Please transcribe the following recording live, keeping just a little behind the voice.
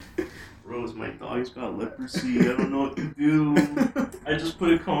Bros, my dog's got leprosy. I don't know what to do. I just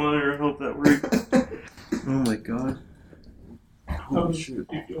put a cone on her and hope that works. Oh my god. Oh shit.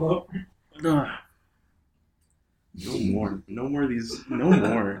 No more of these. No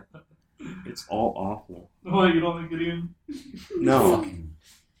more. It's all awful. Oh, you don't like Gideon? No.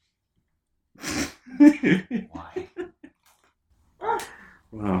 Why?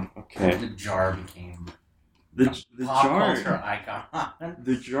 Wow. Okay. The jar became the pop jar. culture icon.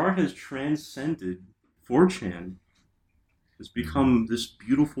 The jar has transcended 4chan. It's become this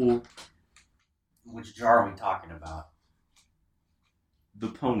beautiful. Which jar are we talking about? The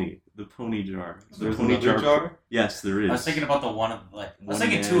pony jar. There's pony another jar? Yes, there is. I was thinking about the one of I was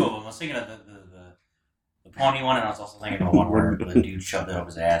thinking two of them. I was thinking of the pony one, and I was also thinking of the one where the dude shoved it up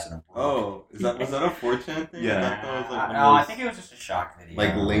his ass and. Oh, was that a 4chan thing? Yeah. I think it was just a shock video.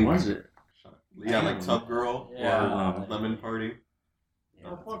 Like Link. Was it? Yeah, like Tub Girl or Lemon Party.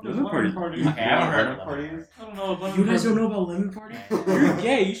 Oh, fuck, Lemon Lemon Party. Party. Okay, I haven't heard of Lemon Parties. I don't know. Lemon You guys Party. don't know about Lemon Party? You're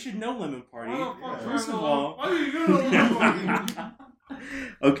gay. You should know Lemon Party. First of all. Why are you going to Lemon Party?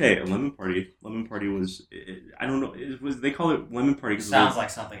 Okay, a Lemon Party. Lemon Party was. I don't know. They call it Lemon Party because Sounds like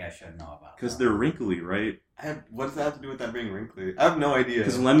something I should know about. because they're wrinkly, right? What does that have to do with that being wrinkly? I have no idea.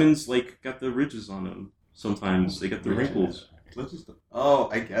 Because lemons got the ridges on them. Sometimes they got the wrinkles.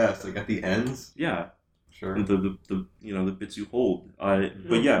 I guess like at the ends. Yeah. Sure. The bits you hold.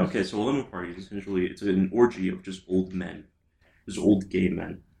 But yeah, okay. So a Lemon Party is essentially it's an orgy of just old men, just old gay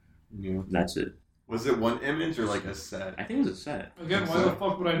men. Yeah. That's it. Was it one image or like a set? I think it was a set. Again, why the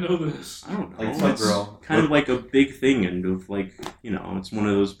fuck would I know this? I don't know. Like Tub It's Girl. kind of like a big thing, and of it's one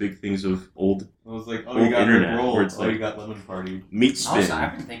of those big things of old I was like, Old you got internet, Rick Roll, where it's you like- got Lemon Party. meat spin.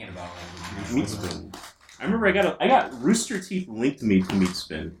 I've been thinking about Meat spin. I remember I got Rooster Teeth linked me to Meat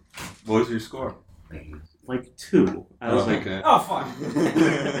Spin. What was your score? Like 2. I was like, okay. Oh fuck!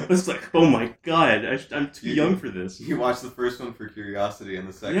 I was like, oh my god, I'm too young for this. You watched the first one for curiosity, and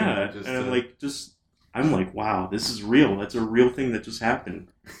the second Yeah, one just. I'm like, wow, this is real. That's a real thing that just happened.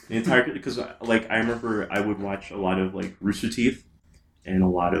 The entire because I remember I would watch a lot of like Rooster Teeth and a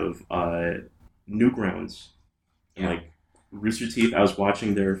lot of Newgrounds. And like Rooster Teeth, I was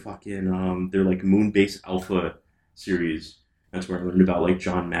watching their fucking their like Moonbase Alpha series. That's where I learned about like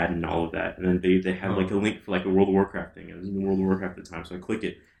John Madden and all of that. And then they had like a link for like a World of Warcraft thing. I was in World of Warcraft at the time, so I click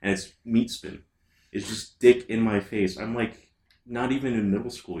it and it's Meat Spin. It's just dick in my face. I'm like not even in middle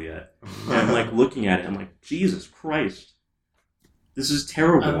school yet. And I'm like looking at it, I'm like, Jesus Christ. This is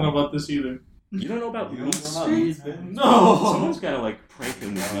terrible. I don't know about this either. You don't know about You Meat don't know about Spin? Meat Spin? No! Someone's gotta like prank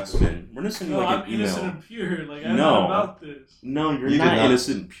him with Meat Spin. We're gonna send you No, like I'm an email. innocent and pure. Like, I No. know about this. No, you're You not did not-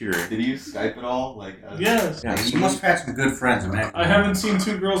 innocent and pure. Did you Skype at all? Yes. Yeah, You must have had some good friends, man. I haven't seen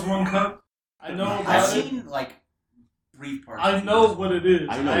Two Girls, One Cup. I know I've about it. seen like brief parts. I know what it is.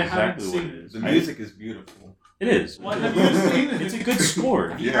 I know haven't exactly what seen it is. The music is beautiful. It is. Why have you seen it? It's a good score.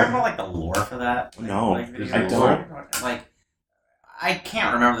 Have you heard about like the lore for that? No, video? I don't. Like, I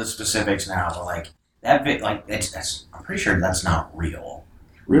can't remember the specifics now, but like that bit, like that's. I'm pretty sure that's not real.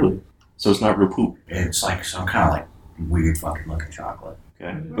 Really? So it's not real poop. It's like some kind of like weird fucking looking chocolate.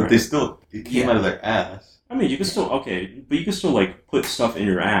 Okay. But it came out of their ass. I mean, you can still but you can still like put stuff in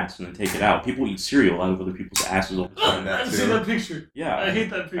your ass and then take it out. People eat cereal out of other people's asses all the time. that I've too. seen that picture. Yeah, I hate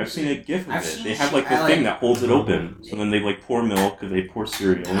that picture. I've seen a GIF of I've it. seen They have shit- like the I thing like- that holds it open. So then they like pour milk and they pour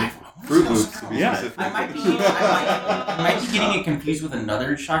cereal. Fruit Loops, to be Yeah. specific. I might be getting it confused with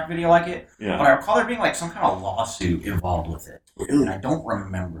another shock video like it, but Yeah. I recall there being like some kind of lawsuit involved with it, and I don't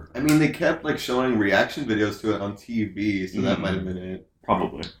remember. I mean, they kept like showing reaction videos to it on TV, so that might have been it.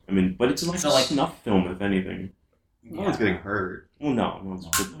 Probably. I mean, but it's like So, a like- snuff film, if anything. No one's getting hurt. Well, no.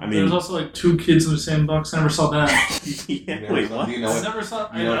 It's good. I There's mean, also like 2 kids in the same box. I never saw that. yeah, wait, what? Do you know I what, never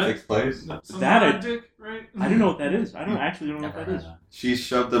saw. you know what takes place? That I- dick, right? I don't know what that is. I don't know Never what that heard is. of She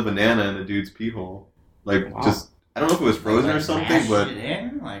shoved a banana in a dude's pee hole. Like, Wow. just, I don't know if it was frozen Like, or something, mashed but it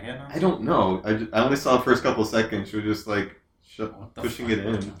in? Like, I don't know. I only saw the first couple of seconds. She was just like What the pushing fuck? it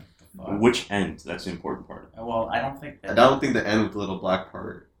in. What the fuck? Which end? That's the important part. Well, I don't think I that. don't think the end with the little black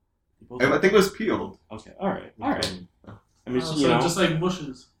part. I think it was peeled. Okay, alright. I mean, So you know, just like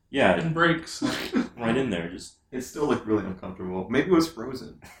bushes yeah, and breaks. right in there. Just It still looked really uncomfortable. Maybe it was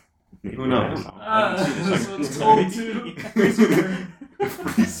frozen. maybe, Who knows? I don't know. I haven't seen the So second- it's cold too.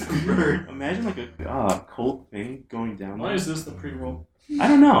 Freeze and burn. Imagine like a cold thing going down Why there. is this the pre-roll? I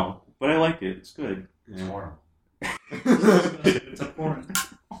don't know, but I like it. It's good. It's horrible. It's a porn.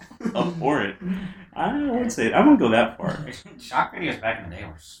 Abhorrent. I wouldn't say it. I wouldn't go that far. Shock videos back in the day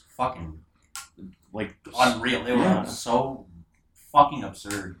were fucking Like unreal. They were Yeah. so fucking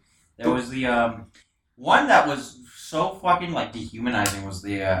absurd. There was the One that was so fucking like dehumanizing was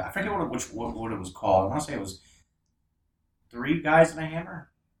the I forget what it was called. I want to say it was Three Guys and a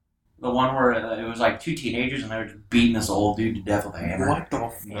Hammer. The one where it was like two teenagers and they were just beating this old dude to death with a hammer. What the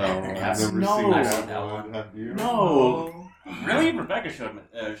fuck? No, I've never No. seen I've that seen that one. Have you? No. Really? Rebecca showed me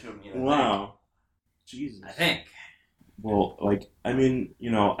that. Wow. Jesus. I think. Well, like, I mean, you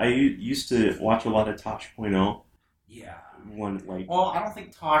know, I used to watch a lot of Tosh.0. Yeah. One, like... Well, I don't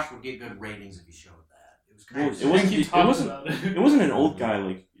think Tosh would get good ratings if he showed that. It was kind Well, of... it wasn't an old guy,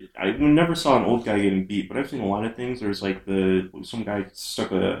 like... I never saw an old guy getting beat, but I've seen a lot of things. There's, like, some guy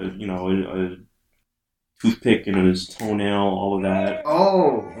stuck a toothpick in his toenail, all of that.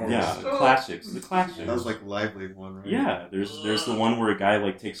 Oh! Yeah, the classics. That was like Lively one, right? Yeah, there's the one where a guy,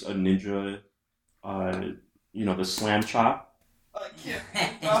 like, takes a ninja, the slam chop. He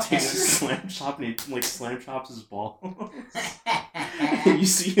takes a slam chop and he, like, slam chops his ball. And you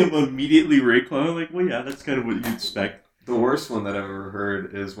see him immediately recoil, like, well, yeah, that's kind of what you'd expect. The worst one that I've ever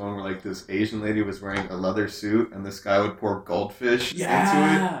heard is one where like this Asian lady was wearing a leather suit and this guy would pour goldfish into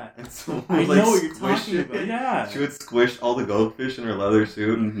it. And someone I would like know what you're squish talking it. about, yeah. She would squish all the goldfish in her leather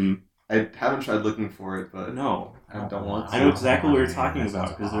suit. Mm-hmm. I haven't tried looking for it, but No. I don't want to. I know exactly what you're talking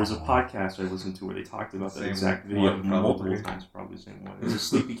about, because there's a podcast I listened to where they talked about that Same exact video one, multiple probably. times, probably the same one. It was a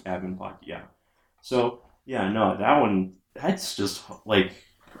Sleepy Cabin podcast, yeah. So, yeah, no, that one, that's just, like,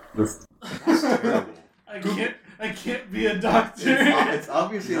 that's terrible. I can't be a doctor. It's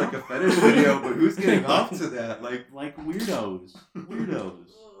obviously like a fetish video, but who's getting off to that? Like weirdos.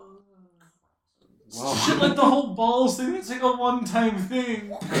 Wow. Shit, like the whole balls thing, it's like a one-time thing.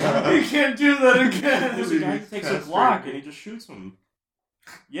 You can't do that again. There's a guy who takes a Glock and he just shoots him.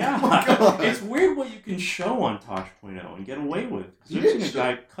 Yeah. Oh my God. It's weird what you can show on Tosh.0 and get away with. I've seen a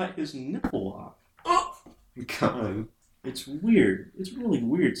guy cut his nipple off. God. It's weird. It's really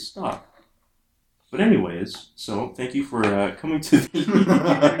weird stuff. But anyways, so thank you for coming to the...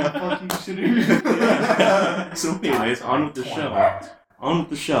 Fucking shitting. So anyways, on with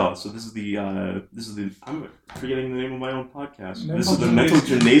the show. So this is the I'm forgetting the name of my own podcast. This is the Mental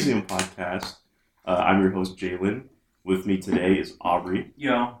Gymnasium podcast. I'm your host, Jalen. With me today is Aubrey.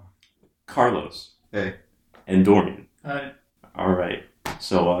 Yo. Carlos. Hey. And Dorian. Hi. Alright.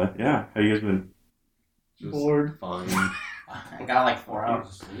 So, yeah, how you guys been? Just Bored. Fine. I got like 4 hours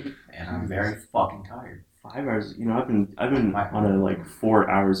of sleep, and I'm very fucking tired. 5 hours. You know, I've been on a like 4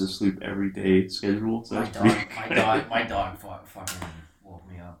 hours of sleep every day schedule. So My dog fucking woke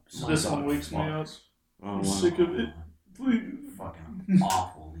me up. This one wakes me up. Oh, I'm wow. sick of it. Please. Fucking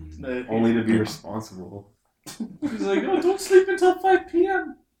awful, dude. Only to be responsible. He's like, oh, don't sleep until 5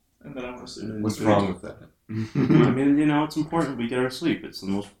 p.m. And then I'm going to sleep. What's wrong with that? I mean, you know, it's important we get our sleep. It's the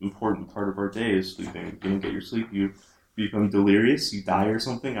most important part of our day is sleeping. If you don't get your sleep, you become delirious, you die or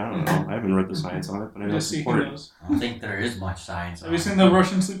something. I don't know. I haven't read the science on it, but I know it's important. I don't think there is much science. Have you seen the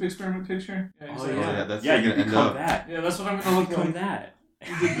Russian sleep experiment picture? Yeah, Oh, said yeah. that. That's Yeah, where you you're gonna become end up. that. Yeah, that's what I'm going to look Become like. that.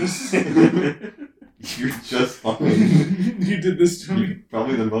 You did this. You're just fine. You did this to me. You're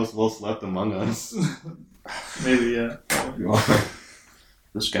probably the most well slept among us. Maybe, yeah. You are.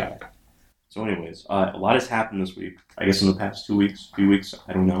 This guy. So anyways, a lot has happened this week. I guess in the past few weeks,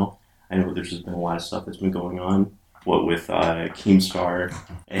 I don't know. I know there's just been a lot of stuff that's been going on. What with Keemstar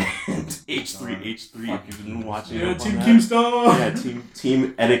and H3, if you've been watching. Yeah, up on Team that. Keemstar. Yeah,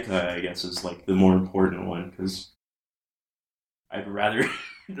 Team Etika, I guess, is like the more important one, because I'd rather...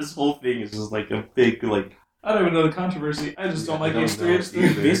 this whole thing is just like a big, like... I don't even know the controversy. I just don't like H3.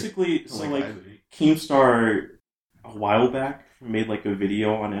 H3. Basically, so like Keemstar, a while back, made like a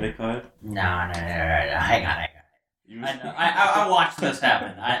video on Etika. No. Hang on. I know. I watched this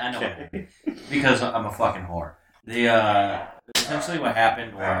happen. I know what happened. Because I'm a fucking whore. Essentially what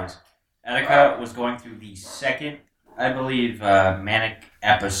happened was Etika was going through the second, I believe, manic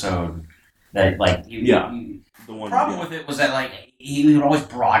episode that like The one. problem with it was that like he would always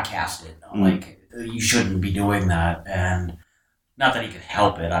broadcast it. Like you shouldn't be doing that, and not that he could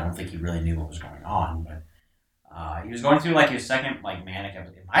help it. I don't think he really knew what was going on, but he was going through like his second like manic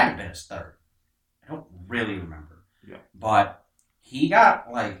episode. It might have been his third. I don't really remember. Yeah. But he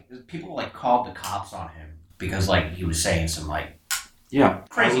got like people like called the cops on him because like he was saying some like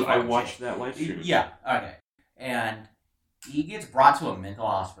crazy. I watched that live stream. Yeah. Okay. And he gets brought to a mental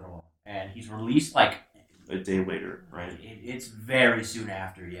hospital, and he's released like A day later, right? It's very soon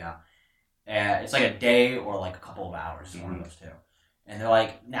after. Yeah. It's like a day or like a couple of hours, one of those two. And they're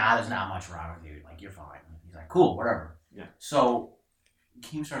like, nah, there's not much wrong with you. Like, you're fine. He's like, cool, whatever. Yeah. So,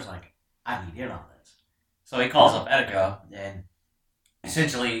 Keemstar's like, I need in on this. So he calls up Etika, and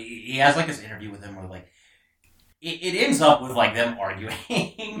essentially, he has like this interview with him where like, it ends up with like them arguing.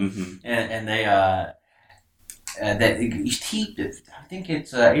 And they, that I think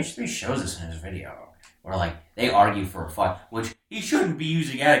it's H3 shows this in his video, where like they argue for a fight, which he shouldn't be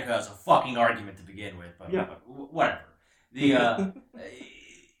using Attica as a fucking argument to begin with, but Yeah. whatever. They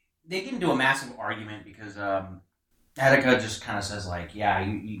get into a massive argument because Attica just kind of says like, yeah,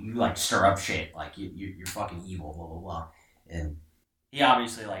 you like stir up shit, like you're fucking evil, blah blah blah, and he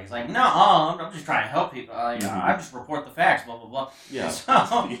obviously like is like, no, I'm just trying to help people. I just report the facts, blah blah blah. Yeah.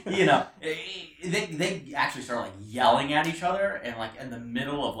 So you know, they actually start like yelling at each other, and like in the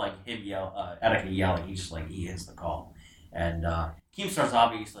middle of like him Attica yelling, he just like he ends the call, and Keemstar's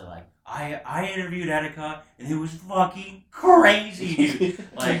obviously like, I interviewed Attica, and it was fucking crazy, dude.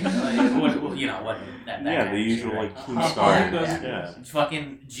 like what you know what? That yeah, the usual right? like Keemstar. Yeah.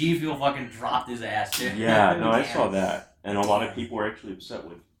 Fucking G Fuel fucking dropped his ass, dude. Yeah, no, I saw that. And a lot of people were actually upset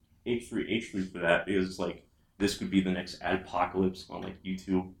with H3 for that because like this could be the next apocalypse on like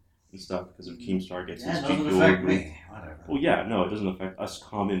YouTube and stuff because of Keemstar gets his G Fuel. Whatever. Well, yeah, no, it doesn't affect us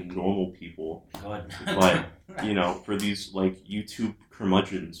common normal people. Good. But you know, for these like YouTube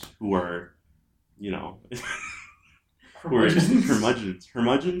curmudgeons who are, you know,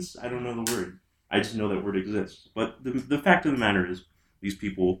 curmudgeons. I don't know the word. I just know that word exists. But the fact of the matter is, these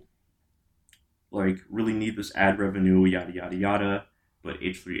people like really need this ad revenue, yada yada yada. But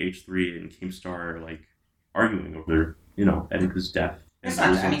H3 and Keemstar are like arguing over, you know, Attica's death. It's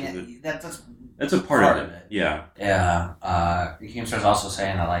not. I mean, that's a part of it. Yeah. Yeah. Keemstar's also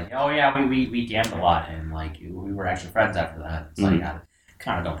saying that like, oh yeah, we DM'd a lot, and like we were actually friends after that. It's like I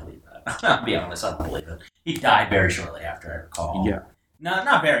kind of don't believe that. I'll be honest, I don't believe it. He died very shortly after, I recall. Yeah. No,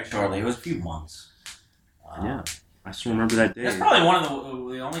 not very shortly. It was a few months. Yeah. I still remember that day. That's probably one of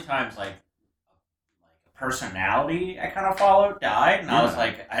the only times like personality I kind of followed died, and I was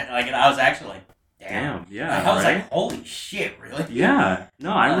like, I was actually like, damn, yeah. I was like, holy shit, really? Yeah.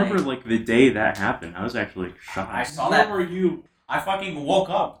 No, I remember like the day that happened. I was actually like, shocked. I saw that. Where were you? I fucking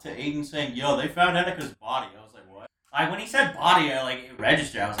woke up to Aiden saying, yo, they found Attica's body. I was like, what? When he said body, I like it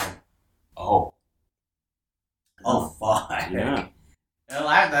registered. I was like, oh fuck. Yeah.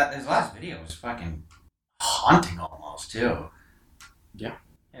 And his last video was fucking haunting almost too. Yeah.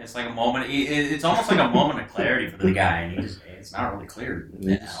 It's like a moment. It's almost like a moment of clarity for the guy, and it's not really clear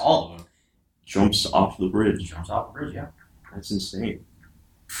at all of them. Jumps off the bridge. Yeah. That's insane.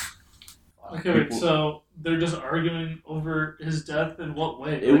 Okay, wait, so they're just arguing over his death in what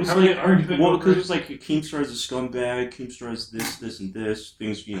way? It was how are they arguing? Well, because it was like Keemstar is a scumbag. Keemstar is this, and this.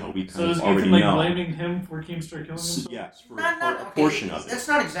 Things, you know, we kind of already know. So is know. blaming him for Keemstar killing himself? Yes, for a portion of it. That's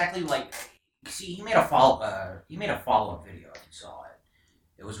not exactly like. See, he made a follow-up video. If you saw it.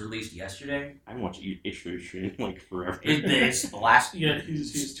 It was released yesterday. I haven't watched H3 in like forever. It's the last. Yeah,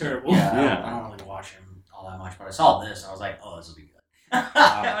 he's terrible. Yeah. I don't really watch him all that much, but I saw this and I was like, oh, this will be good.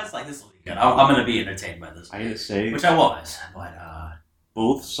 I was like, this will be good. I'm going to be entertained by this. I had to say, which I was, but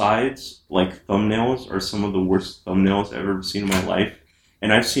both sides like thumbnails are some of the worst thumbnails I've ever seen in my life,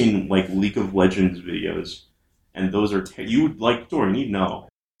 and I've seen like League of Legends videos, and those are you would like Dorian, you know.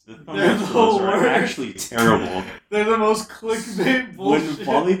 The thumbnails are actually terrible. They're the most clickbait bullshit. When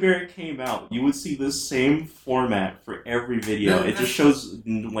Volibear came out, you would see the same format for every video. It just shows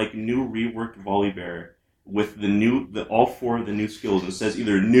like new reworked Volibear with all four of the new skills. It says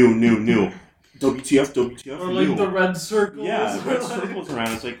either new, WTF, or like new. the red circles. Yeah, the red circles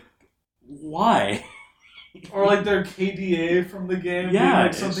around. It's like, why? Or like their KDA from the game. Yeah,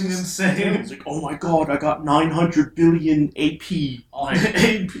 like something insane. It's like, oh my god, I got 900 billion AP.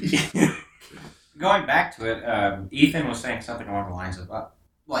 AP. Going back to it, Ethan was saying something along the lines of,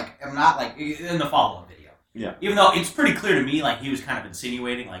 I'm not like in the follow-up video. Yeah. Even though it's pretty clear to me, like he was kind of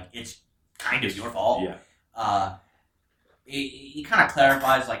insinuating, like it's kind of your fault. Yeah. He kind of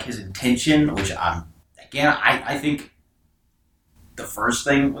clarifies like his intention, which I think the first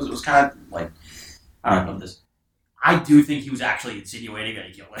thing was kind of like. I don't know this. I do think he was actually insinuating that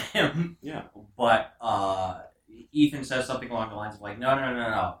he killed him. Yeah. But Ethan says something along the lines of like, no.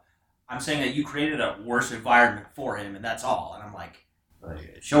 I'm saying that you created a worse environment for him, and that's all. And I'm like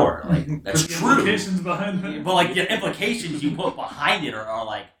sure, like that's true. Implications behind it. But like the implications you put behind it are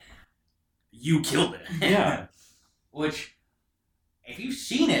like you killed it. Yeah. Which, if you've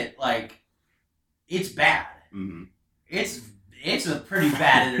seen it, like it's bad. Mm-hmm. It's a pretty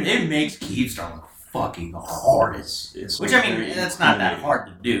bad. It makes Keemstar look fucking hard as, which I mean that's not that hard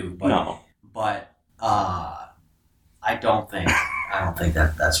to do, but no. But I don't think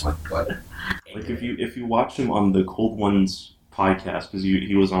that's what like if you watch him on the Cold Ones podcast, because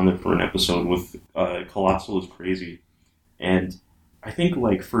he was on there for an episode with Colossal is Crazy, and I think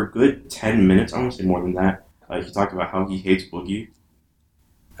like for a good 10 minutes, I don't say more than that, he talked about how he hates Boogie,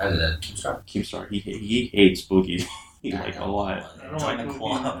 Keemstar. Keemstar. He hates Boogie. Like a lot. I don't like the Boogie.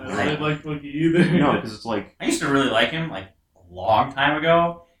 club. I don't really like Boogie either. No, because it's like I used to really like him like a long time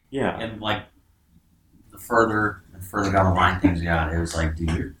ago. yeah. And like the further down the line things got, it was like,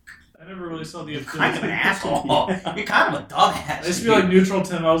 dude, I never really saw the you're appeal. kind of an asshole. You're kind of a dog ass. I used to be like neutral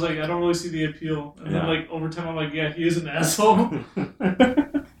to him. I was like, I don't really see the appeal. And then Yeah. like over time, I'm like, yeah, he is an asshole.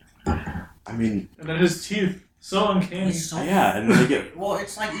 I mean, And then his teeth, so uncanny. He's so yeah, and then they get. well,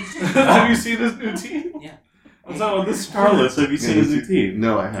 it's like he's just Have you seen his new teeth? Yeah. I'm talking about this Carlos, have you seen his new teeth?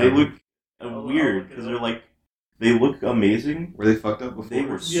 No, I haven't. They look I'll weird look it because up. they're like they look amazing. Were they fucked up before? They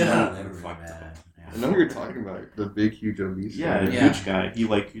were so Yeah. fucked up. I know what you're talking about. The big, huge obese Yeah, guy. Yeah. huge guy. He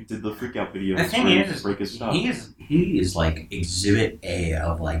like did the freak out videos. The thing where he is, break his stuff. he is like exhibit A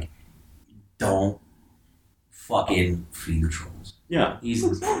of like, don't fucking feed the trolls. Yeah. He's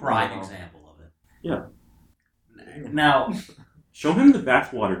the prime example of it. Yeah. Now, Show him the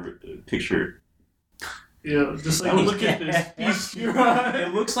bathwater picture. Yeah, just like, Oh, look at yeah. this. You're right.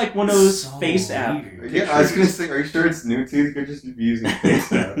 It looks like one of those so face app. weird. Yeah, I was gonna say, are you sure it's new teeth? You could just be using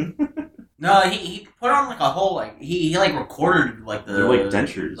face app. No, he put on like a whole like he like recorded like the They're like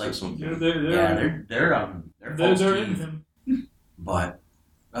dentures like, or something. Yeah, they're they're false in teeth. him. But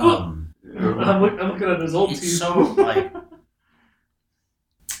I'm looking at his old it's teeth. so like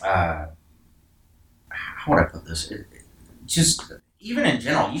how would I put this? Just even in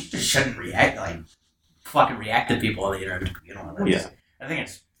general, you just shouldn't fucking react to people on the internet. You know, Yeah. I think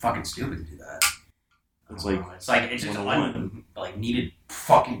it's fucking stupid to do that. It's I don't like know, it's just 101. like needed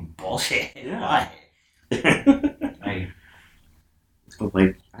fucking bullshit. Yeah. Why? But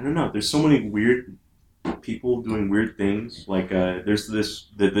like I don't know. There's so many weird people doing weird things. Like there's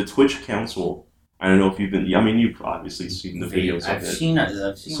the Twitch Council. I don't know if you've been. I mean, you've obviously seen the videos I've of it. seen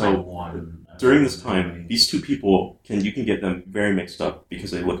So, like one. During this time, these two people you can get them very mixed up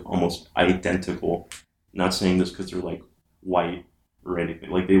because they look almost identical. Not saying this because they're like white or anything.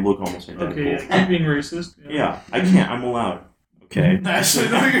 Like they look almost identical. Okay, yeah, keep being racist. Yeah, I can't. I'm allowed. Okay. Actually,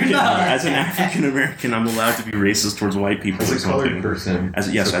 no, you're not. As an African American, I'm allowed to be racist towards white people As or a colored something. person. As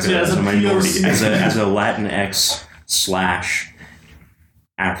a as a minority, POC. as a Latinx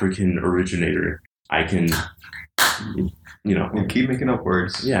 / African originator, I can, you know, You keep making up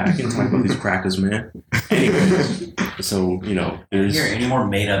words. yeah, I can talk about these crackers, man. Anyways, so you know, there's Here, any more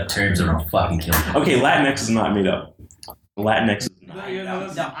made up terms that are fucking kill you. okay. Latinx is not made up. Latinx is No, not. yeah, no, No,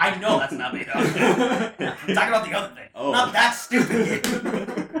 that's- I know that's not made up. I'm talking about the other thing. Oh. Not that stupid.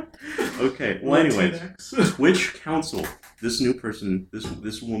 Okay. Well, anyways, Latinx. Twitch Council. This new person,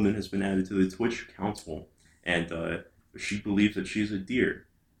 this woman has been added to the Twitch Council, and she believes that she's a deer.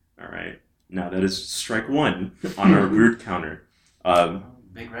 All right. Now that is strike one on our weird counter.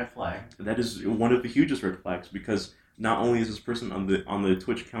 Big red flag. That is one of the hugest red flags because not only is this person on the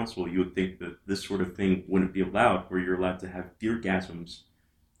Twitch Council, you would think that this sort of thing wouldn't be allowed, where you're allowed to have DEERGASMs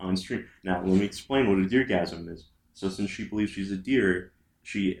on stream. Now let me explain what a DEERGASM is. So since she believes she's a deer,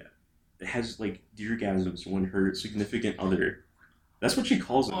 she has like DEERGASMs when her significant other. That's what she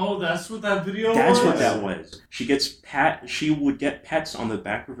calls it. Oh, that's what that video was? That's what that was. She would get pets on the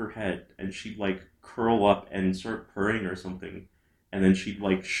back of her head, and she'd like curl up and start purring or something, and then she'd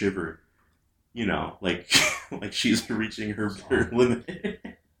like shiver, you know, like like she's reaching her limit.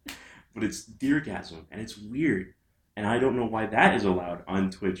 But it's DEERGASM, and it's weird, and I don't know why that is allowed on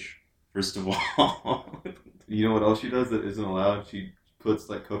Twitch. First of all, You know what else she does that isn't allowed? She puts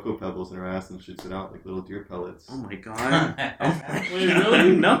like cocoa pebbles in her ass and shoots it out like little deer pellets. oh my god! Oh my Wait, God.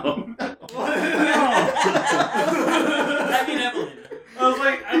 really? No. I mean, Emily. I was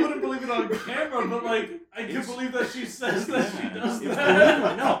like, I wouldn't believe it on camera, but like, I can believe that she says that she does It's that.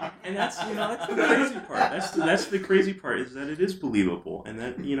 believable. No, and that's that's the crazy part. That's the crazy part is that it is believable, and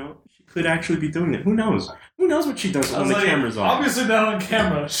that she could actually be doing it. Who knows? Who knows what she does I when was the like, camera's on? obviously not on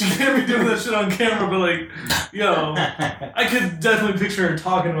camera. She can't be doing that shit on camera, but like, I could definitely picture her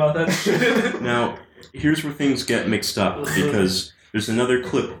talking about that shit. Now, here's where things get mixed up because there's another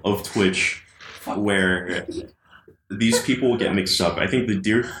clip of Twitch where these people get mixed up. I think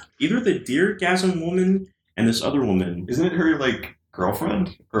either the DEERGASM woman and this other woman. Isn't it her like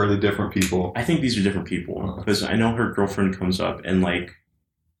girlfriend or are they different people? I think these are different people because I know her girlfriend comes up and like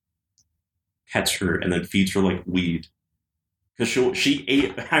pets her and then feeds her like weed because she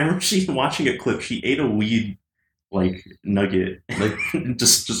ate. I remember she watching a clip. She ate a weed like nugget, Like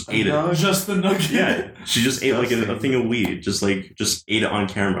just ate it. Just the nugget. Yeah, she just ate like a thing of weed. Just ate it on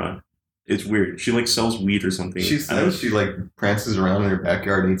camera. It's weird. She like sells weed or something. She says she like prances around in her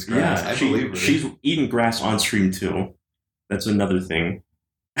backyard and eats grass. Yeah, I believe her. she's eating grass on stream too. That's another thing,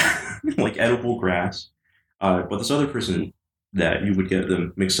 like edible grass. But this other person, that you would get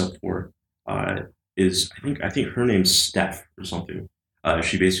them mixed up for is I think her name's Steph or something.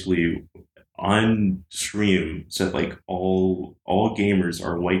 She basically on stream said like all gamers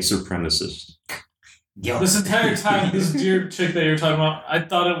are white supremacists. Yo. This entire time, this dear chick that you're talking about, I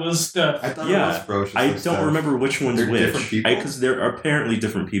thought it was Steph. I thought Yeah, it was Ferocious. I with don't Steph. remember which one's They're which. different people? Because there are apparently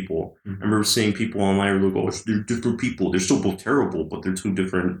different people. Mhm. I remember seeing people online who go, they're different people. They're still both terrible, but they're two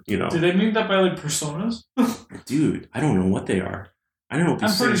different, you know. Did they mean that by like personas? Dude, I don't know what they are. I don't know what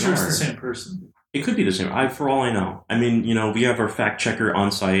these I'm pretty things sure it's are. the same person. It could be the same. For all I know. I mean, you know, we have our fact checker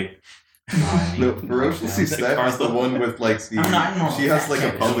on site. No, Ferociously Steph is the one with like the. She has like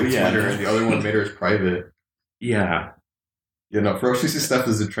a public Yeah. Twitter, and the other one made hers private. Yeah. You know, Ferociously Steph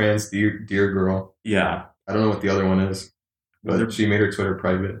is a trans deer girl. Yeah. I don't know what the other one is, but she made her Twitter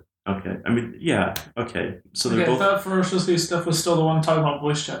private. Okay. I mean, yeah. Okay. So they're Okay, I both. thought Ferociously Steph was still the one talking about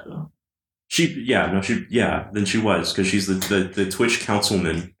voice chat though. Then she was, because she's the Twitch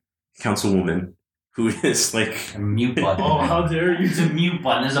councilwoman who is like. A mute button. Oh, how dare you! It's a mute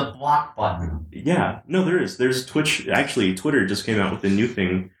button. There's a block button. Yeah. No, there is. There's Twitch. Actually, Twitter just came out with a new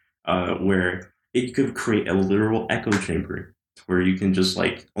thing where it could create a literal echo chamber where you can just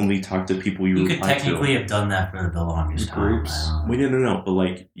like only talk to people you You could reply technically have done that for the longest time. Groups. I don't know. Wait, no. But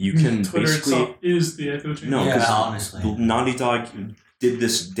like you can Twitter basically. itself is the echo chamber. No, Yeah, because honestly. Naughty Dog did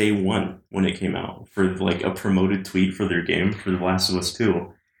this day one when it came out for like a promoted tweet for their game for The Last of Us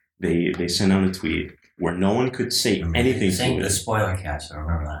 2. They sent out a tweet where no one could say anything This ain't to the it. spoiler catch, so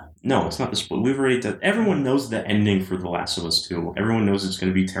remember that. No, it's not the spoiler. We've already done. Everyone knows the ending for The Last of Us 2. Everyone knows it's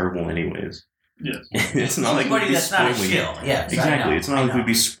going to be terrible anyways. Yes. It's not like we'd Anybody be that's not a spoiling. shill. Yes, Exactly. I know, It's not I like know. we'd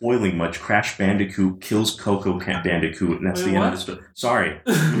be spoiling much. Crash Bandicoot kills Coco Bandicoot, and that's Wait, the end what? of the story. Sorry.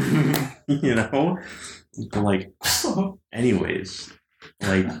 You know? But like, anyways.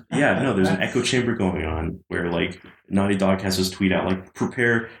 Like, yeah, no, there's an echo chamber going on where like Naughty Dog has this tweet out like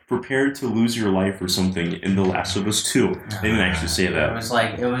prepare to lose your life or something in The Last of Us 2. They didn't actually say It that. was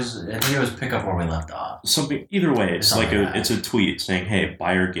like, I think it was pick up where we left off. Something either way, it's Something like like that. it's a tweet saying, "Hey,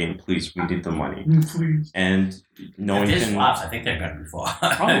 buy our game, please. We need the money." Please. And no one If this can flops, I think they're going to be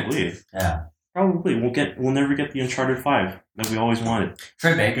fucked. probably. Yeah. Probably we'll never get the Uncharted 5 that we always wanted.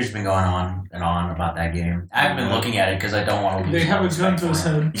 Trey Baker's been going on and on about that game. I haven't been looking at it because I don't want to lose They more have a gun respect to his for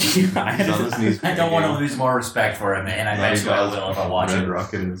him. head. I He's on his knees. I don't want to lose more respect for him, and I bet you I will if I watch Red it.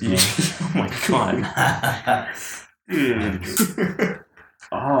 Rocket in his oh my god. Dude.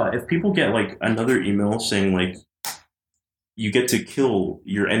 If people get like another email saying like you get to kill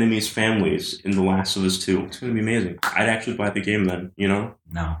your enemies' families in The Last of Us 2, it's gonna be amazing. I'd actually buy the game then, you know?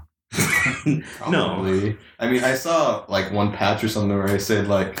 No. No. Probably. I mean, I saw like one patch or something where I said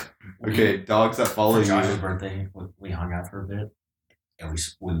like, okay, dogs that follow For you. Josh's birthday, we hung out for a bit, and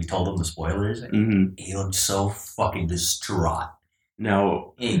we told him the spoilers. Mm-hmm. He looked so fucking distraught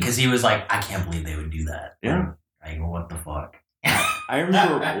Now, because he was like, "I can't believe they would do that." Yeah. Like, what the fuck? I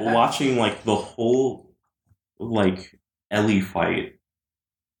remember watching like the whole like Ellie fight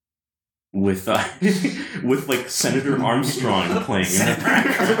with with like Senator Armstrong playing in the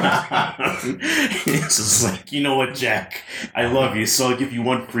background. It's just like, you know what, Jack? I love you, so I'll give you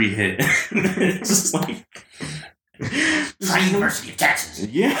one free hit. It's just like Try University of Texas.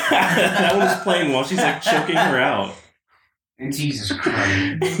 yeah, that one was playing while she's like choking her out. Jesus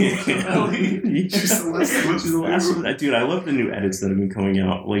Christ. She's the last one. Dude, I love the new edits that have been coming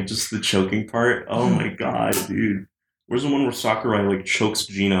out. Like just the choking part. Oh my god, dude. Where's the one where Sakurai like chokes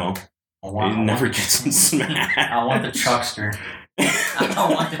Gino? It never gets in Smash. I want the Chuckster. I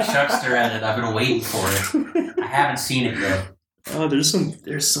want the Chuckster edit. I've been waiting for it. I haven't seen it yet. Oh, there's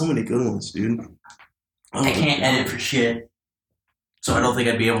so many good ones, dude. Oh, I can't edit for shit, so I don't think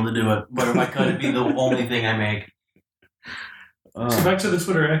I'd be able to do it. But if I could, it'd be the only thing I make. So back to the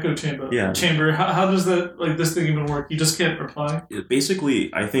Twitter echo chamber. Yeah. How does that this thing even work? You just can't reply. Basically,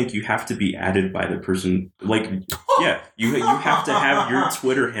 I think you have to be added by the person. Like, yeah, you have to have your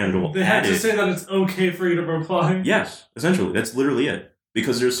Twitter handle They have added. to say that it's okay for you to reply. Yes, essentially, that's literally it.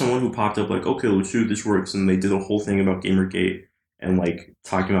 Because there's someone who popped up like, okay, let's see if this works, and they did a whole thing about Gamergate and like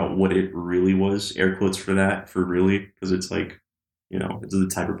talking about what it really was, air quotes for that, for really, because it's like, you know, it's the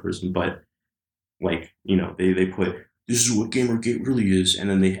type of person, but like, you know, they put this is what Gamergate really is, and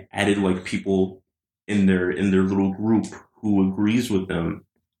then they added like people in their little group who agrees with them,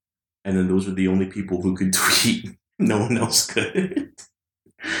 and then those are the only people who could tweet. No one else could.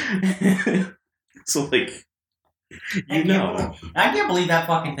 So like, you know, I can't believe that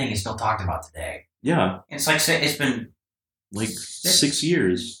fucking thing is still talked about today. yeah, It's like it's been like 6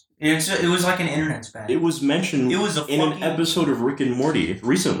 years. it was like an internet span. It was mentioned It was a in an fucking- episode of Rick and Morty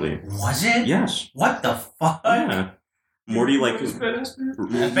recently. Was it? Yes. What the fuck? Yeah. Morty like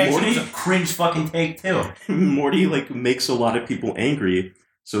Eventually was a cringe fucking take too. Morty like makes a lot of people angry.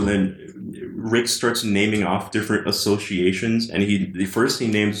 So then Rick starts naming off different associations, and he first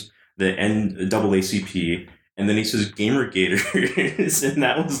names the NAACP, and then he says Gamer Gators, and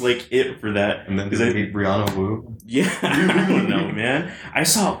that was like it for that. And then did they meet Brianna Wu? Yeah, I don't know, man. I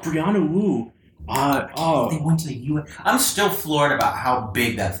saw Brianna Wu. They went to the UN. I'm still floored about how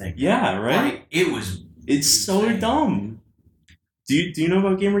big that thing. Yeah, right. Like, it was. It's so dumb. Do you know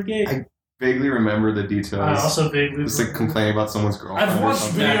about Gamergate? I vaguely remember the details. I also vaguely. It's like complaining about someone's girlfriend. I've watched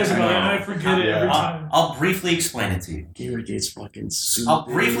videos about it and I know. forget it every time. I'll briefly explain it to you. Gamergate's fucking stupid. I'll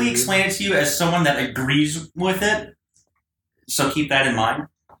briefly explain it to you as someone that agrees with it. So keep that in mind.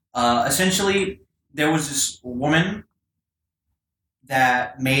 Essentially, there was this woman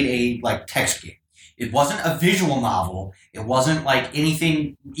that made a like text game. It wasn't a visual novel. It wasn't like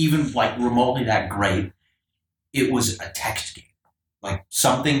anything even like remotely that great. It was a text game. Like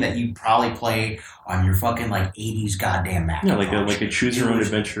something that you probably play on your fucking like 80s goddamn Macintosh. Yeah, like a choose your own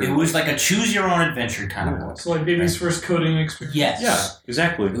adventure. It was like a choose your own adventure kind of book. So like baby's first coding experience. Yes. Yeah,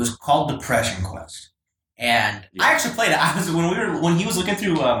 exactly. It was called Depression Quest. And Yeah. I actually played it. I was when he was looking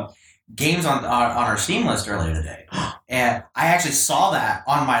through games on our Steam list earlier today, and I actually saw that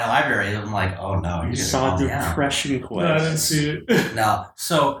on my library, and I'm like, oh no, You saw Depression Quest. No, I didn't see it. No,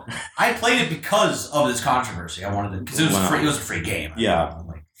 so I played it because of this controversy. I wanted it because it was free. It was a free game. Yeah. I'm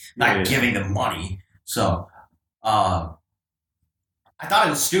like, not giving them money. So, I thought it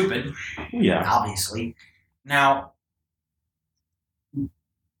was stupid. Yeah. Obviously. Now,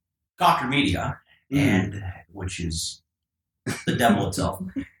 Gawker Media, and which is the devil itself.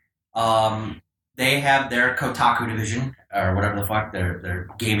 They have their Kotaku division, or whatever the fuck, their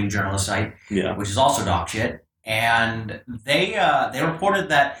gaming journalist site, Yeah. which is also dog shit. And they reported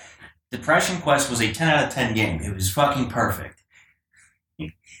that Depression Quest was a 10 out of 10 game. It was fucking perfect.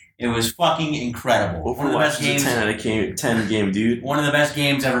 It was fucking incredible. One of the Overwatch best is games. a 10 out of 10 game, dude. One of the best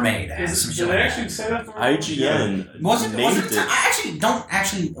games ever made. Did they actually say that? For IGN Was it? named it. I actually don't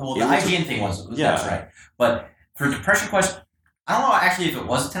actually. Well, the It was IGN thing was. Yeah. That's right. But for Depression Quest, I don't know actually if it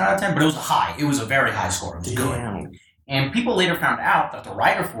was a 10 out of 10, but it was a high. It was a very high score. It was good. Damn. And people later found out that the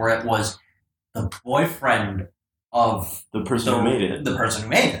writer for it was the boyfriend of The person who made it. The person who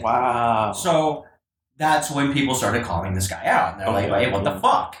made it. Wow. So that's when people started calling this guy out. And they're like, Okay. hey, what the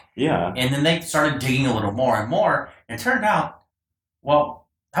fuck? Yeah. And then they started digging a little more and more. And it turned out, well,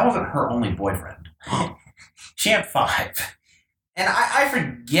 that wasn't her only boyfriend. She had 5. And I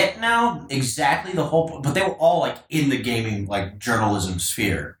forget now exactly the whole, but they were all like in the gaming like journalism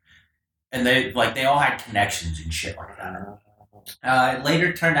sphere, and they all had connections and shit like that. It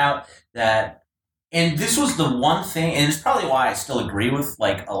later turned out that, and this was the one thing, and it's probably why I still agree with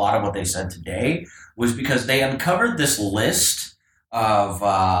like a lot of what they said today, was because they uncovered this list of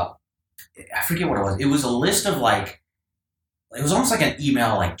I forget what it was. It was a list of like. It was almost like an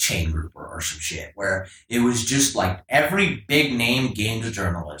email like chain group or some shit where it was just like every big name games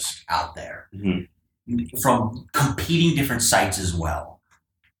journalist out there from competing different sites as well.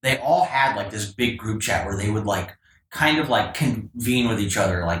 They all had like this big group chat where they would like kind of like convene with each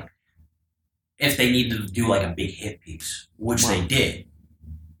other like if they needed to do like a big hit piece, which they did.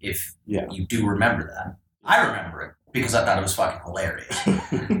 If you do remember that. I remember it because I thought it was fucking hilarious.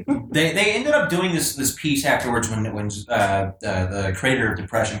 They ended up doing this piece afterwards when the creator of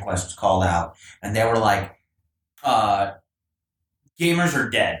Depression Quest was called out, and they were like, gamers are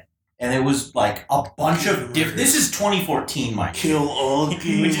dead. And it was like a bunch of different. This is 2014, Mike. Kill all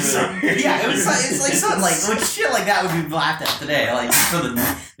gamers. Which is it's like something like which shit like that would be laughed at today, like for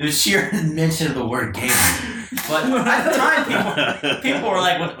the sheer mention of the word gamer. But at the time, people were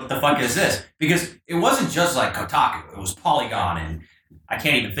like, "What the fuck is this?" Because it wasn't just like Kotaku; it was Polygon, and I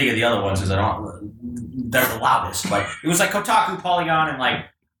can't even think of the other ones because I don't. They're the loudest. But it was like Kotaku, Polygon, and like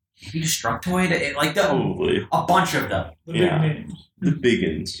maybe Destructoid, like Probably. a bunch of them. The big names. The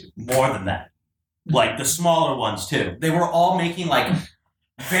biggins. More than that. Like the smaller ones too. They were all making like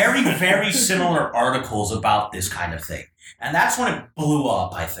very, very similar articles about this kind of thing. And that's when it blew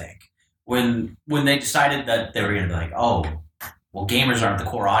up, I think. When they decided that they were going to be like, oh, well, gamers aren't the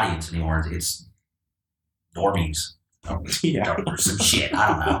core audience anymore. It's normies. Or some shit. I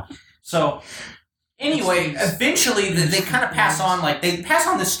don't know. So anyway, eventually they kind of pass on, like, they pass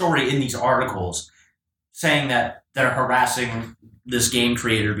on this story in these articles saying that they're harassing this game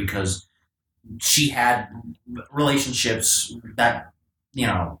creator because she had relationships that, you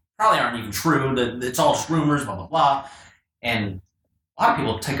know, probably aren't even true, that it's all just rumors, blah, blah, blah. And a lot of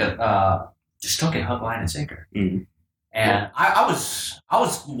people just took it hook, line, and sinker. Mm. And I was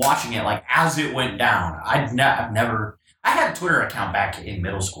watching it, like, as it went down. I've never... I had a Twitter account back in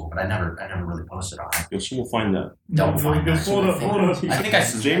middle school, but I never really posted on it. Yo, someone find that. Don't find that. Hold up. I think I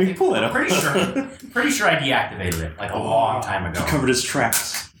Jamie, pull it up. Pretty sure I deactivated it like a long time ago. Covered his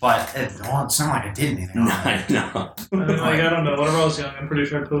tracks. But it's not like I did anything. No, I know. I don't know. Whenever I was young, I'm pretty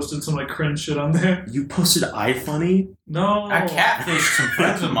sure I posted some like cringe shit on there. You posted iFunny? No. I catfished some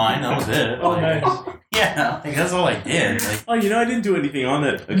friends of mine. That was it. Oh, nice. Yeah, like, that's all I did. Like, Oh, I didn't do anything on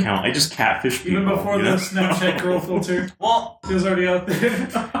that account. I just catfished people. Even before the Snapchat girl filter. well, It was already out there.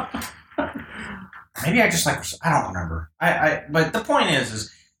 maybe I just I don't remember. But the point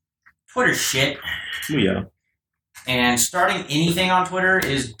is Twitter's shit. Oh, yeah. And starting anything on Twitter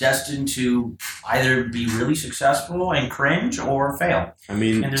is destined to either be really successful and cringe or fail. I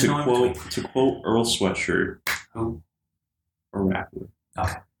mean, And there's to no quote Earl Sweatshirt, Who? a rapper.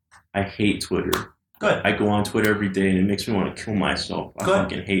 Okay. I hate Twitter. Good. I go on Twitter every day and it makes me want to kill myself. I Good.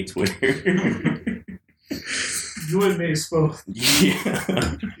 fucking hate Twitter. You and me both.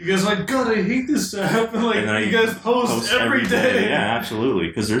 Yeah. You guys are like, God, I hate this app. And like, And then you guys post every day. Yeah, absolutely.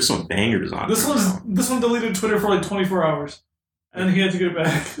 Because there's some bangers on This one deleted Twitter for like 24 hours. And he had to get it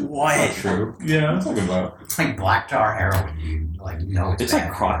back. What? True. Yeah. What are you talking about? It's like black tar heroin, dude. Like, no, It's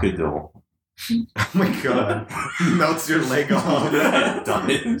like crocodile. Oh my god. Melts your leg off. It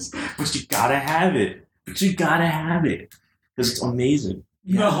does. But you gotta have it. Because it's amazing.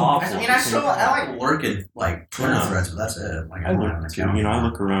 No. Awful. I mean, I like lurking like Twitter threads, but that's it. Like, I look too. I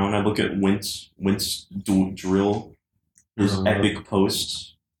look around. I look at Wint's drill, his epic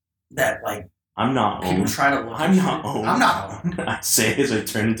posts. that like I'm not people owned. try to look. I'm not owned. I'm not owned. I say as I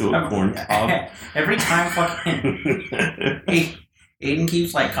turn into a corn cob. Every time fucking Aiden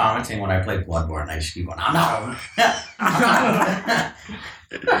keeps like commenting when I play Bloodborne, I just keep going, I'm not owned. I'm not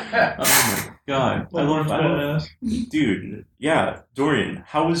Oh my god. I love dude. Yeah, Dorian,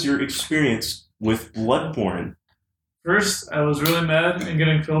 how was your experience with Bloodborne? First, I was really mad and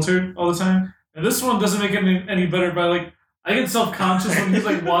getting filtered all the time. And this one doesn't make it any better by like, I get self-conscious when he's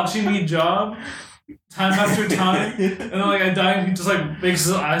like watching me jog time after time. And then like I die and he just like makes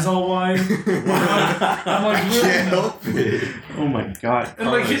his eyes all wide. I'm like really Can't help it. Oh my god. And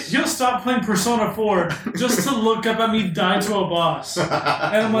like he'll stop playing Persona 4 just to look up at me die to a boss. And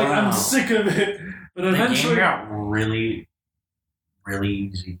I'm like, Wow. I'm sick of it. But The eventually, game got really, really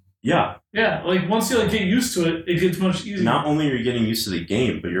easy. Yeah. yeah, like once you like get used to it, it gets much easier. Not only are you getting used to the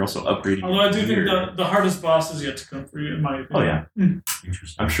game, but you're also upgrading. Although I do your think gear. the hardest boss is yet to come for you, in my opinion. Oh yeah.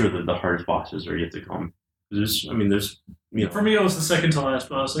 Interesting. I'm sure that the hardest bosses are yet to come. There's For me, it was the second to last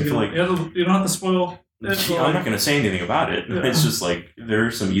boss. Like, I feel like- you don't have to spoil it. I'm not going to say anything about it. Yeah. It's just like there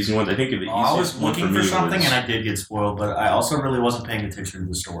are some easy ones. I think the easiest I was one looking for for me something was, and I did get spoiled, but I also really wasn't paying attention to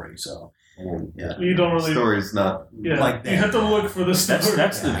the story, so yeah. You don't really. Story's not. Yeah, like you have to look for the story.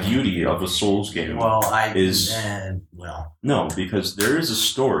 That's the beauty of a Souls game. Well, No, because there is a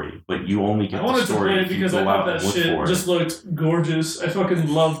story, but you only get I the wanted to story play it if you because go I thought out that and look shit for it. just looked gorgeous. I fucking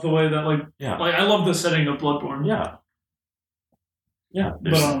loved the way that like I love the setting of Bloodborne. Yeah. Yeah.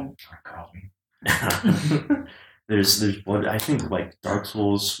 But There's blood. I think like Dark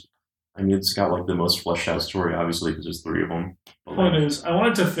Souls. I mean, it's got like the most fleshed out story, obviously, because there's 3 of them. But, point is, I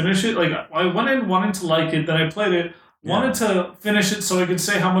wanted to finish it. Like I went in wanting to like it, then I played it, wanted to finish it so I could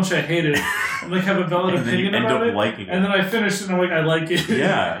say how much I hate it and like have a valid and then you opinion end about up it. liking it. And then I finished it and I'm like, I like it.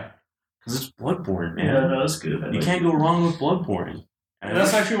 Yeah, because it's Bloodborne, man. Yeah, no, it's good. You can't go wrong with Bloodborne. And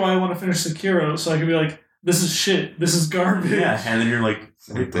that's actually why I want to finish Sekiro, so I can be like, this is shit. This is garbage. Yeah, and then you're like,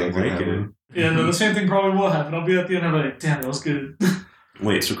 Same thing I like can it. happen. Yeah, no, the same thing probably will happen. I'll be at the end and I'm like, damn, that was good.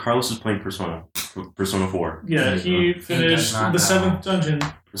 Wait, so Carlos is playing Persona 4. Yeah, he finished not the know. 7th dungeon.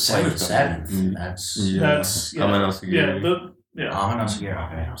 The seventh. Seventh. That's That's yeah. ominous.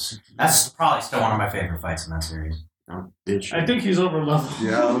 Okay. That's probably still one of my favorite fights in that series. Oh, bitch. I think he's over leveled.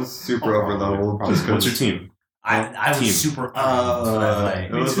 Yeah, I was super over leveled. What's your team? I was Team. super for that fight.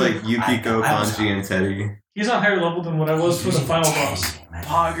 It was like Yukiko, I was- Kanji, and Teddy. He's on higher level than what I was for the final boss.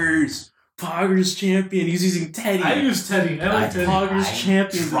 Poggers champion. He's using Teddy. I use Teddy. I like Teddy. Poggers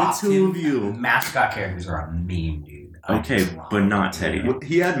champion. The dropped 2 of him. you. Mascot characters are a meme, dude. I Okay, dropped but not him. Teddy. Well,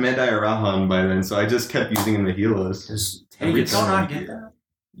 he had Medai Rahan by then, so I just kept using him to heal us. Does Teddy Yukiko gets not get that?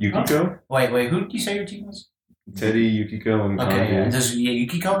 Yukiko? Wait, who did you say your team was? Teddy, Yukiko, and Okay, Kanji. yeah. Does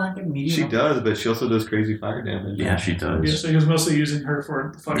Yukiko not get medium? She does, but she also does crazy fire damage. Yeah, she Yeah, does. so he was mostly using her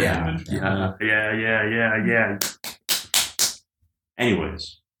for the fire damage. Yeah.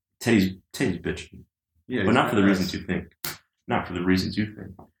 Anyways, Teddy's bitching. Yeah, But not for the nice. reasons you think. Not for the reasons you think.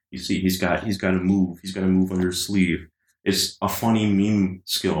 You see, he's got a move. He's got a move under his sleeve. It's a funny meme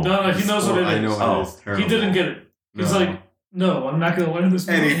skill. No, he knows what it is. I know Oh, it is terrible. He didn't get it. He's No. like, No, I'm not gonna learn this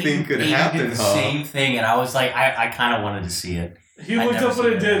movie. Anything could happen, did the huh? same thing, and I was like, I kind of wanted to see it. He looked up what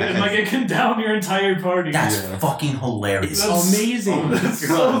it did, and like it can down your entire party. That's fucking hilarious. It's amazing. That's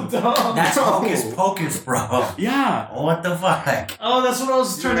so dumb. That's Hocus Pocus, bro. Yeah. What the fuck? Oh, that's what I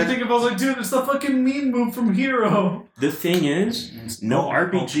was trying to think of. I was like, dude, it's the fucking meme move from Hero. The thing is, no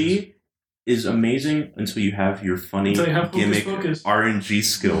RPG is amazing until you have your funny Until you have gimmick Hocus Pocus. RNG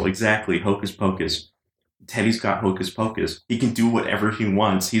skill. Exactly, Hocus Pocus. Teddy's got Hocus Pocus. He can do whatever he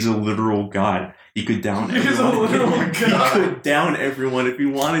wants. He's a literal god. He could down He's a everyone. literal god. He could down everyone if he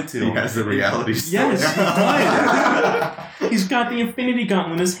wanted to. He has the reality stone. Yes, he does. He's got the Infinity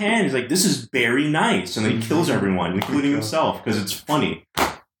Gauntlet in his hand. He's like, this is very nice. And then he kills everyone, including himself, because it's funny.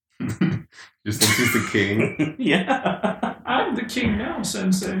 Just thinks he's the king. Yeah. I'm the king now,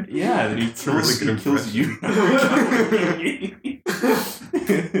 Sensei. Yeah, then he a really kills, good you.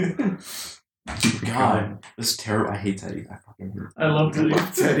 God, this is terrible. I hate Teddy. I fucking hate I love Teddy.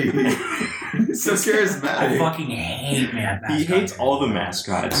 Teddy. He's so I charismatic. fucking hate mascots. He hates all the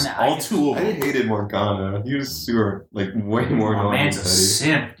mascots. Nah, all two of I them. hated Morgana. He was super, like, way more Oh, annoying man's than a Teddy.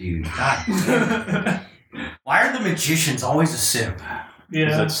 simp, dude. God damn it. Why are the magicians always a simp?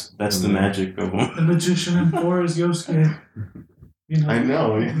 Yeah. That's the magic of them. The magician in 4 is Yosuke. You know. I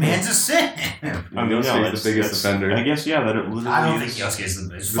know. Man's a simp. I mean, Yosuke's the biggest offender. I guess, yeah, that it literally I don't think is. Yosuke's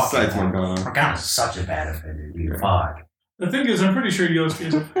the best. Besides Fucking Morgana. Morgana's such a bad offender, dude. Yeah. Fuck. The thing is, I'm pretty sure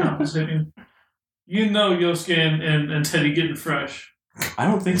Yosuke is compensating. You know Yosuke and Teddy getting fresh. I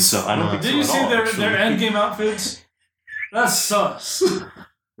don't think so. I don't think Did so you at see all, their actually. endgame outfits? That's sus.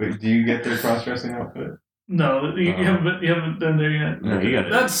 Wait, do you get their cross-dressing outfit? No, you haven't been there yet. No, you gotta.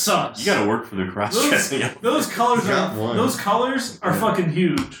 That's sus. You gotta work for the cross-dressing. Those colors Got are one. those colors are fucking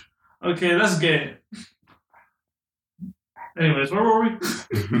huge. Okay, that's gay. Anyways, where were we?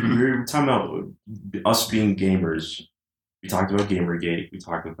 We were talking about us being gamers. We talked about Gamergate. We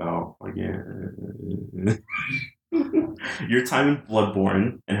talked about your time in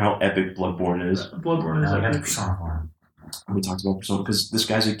Bloodborne and how epic Bloodborne is. Bloodborne is I got the epic. Persona for him. And we talked about Persona because this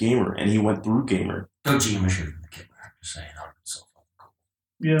guy's a gamer and he went through gamer. Kojima should have been the killer. I'm just saying. That would have been so fucking cool.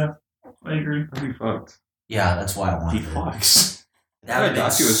 Yeah, I agree. That'd be fucked. Yeah, that's why I He wanted it. fucks. That would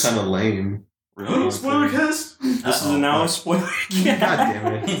have Adachi was kind of lame. Really? Spoiler cast. This is now a spoiler. God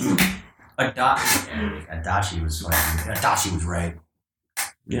damn it. Adachi was right.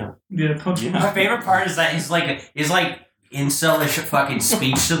 Yeah. Yeah, punch him. Yeah. My favorite part is that his incelish fucking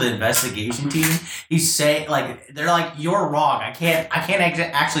speech to the investigation team. He's saying they're like, you're wrong. I can't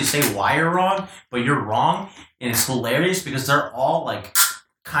actually say why you're wrong, but you're wrong, and it's hilarious because they're all like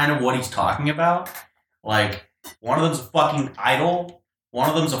kind of what he's talking about. Like one of them's a fucking idol, one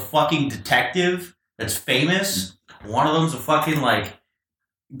of them's a fucking detective that's famous, one of them's a fucking like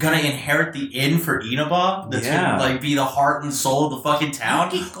gonna inherit the inn for Inaba that's Yeah. gonna like be the heart and soul of the fucking town.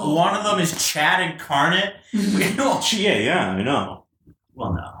 One of them is Chad Incarnate. Yeah, I know.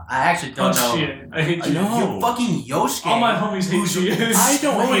 Well, no, I actually don't Punch know. Chie. I hate you. know. You fucking Yosuke. All my homies hate who's Chie. I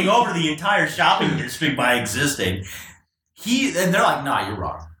don't screwing hate- over the entire shopping district by existing. And they're like, nah, you're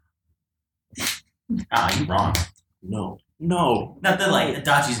wrong. You're wrong. No. Not that like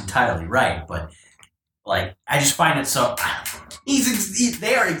Adachi's entirely right, but like I just find it so.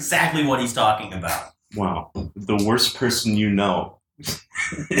 They are exactly what he's talking about. Wow. The worst person you know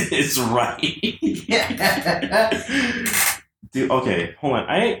is right. Dude, okay, hold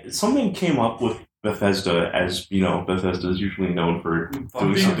on. Something came up with Bethesda, as you know, Bethesda is usually known for doing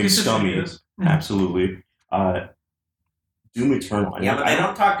Being something piece of scummy. shit. Absolutely. Doom Eternal. Yeah, but they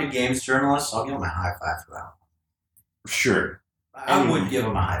don't talk to games journalists. I'll give them a high five for that. Sure. I would give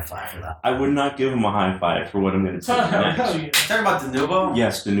them a high five for that. I would not give him a high five for what I'm going to say Hell next. yeah. Talking about the Nuvo?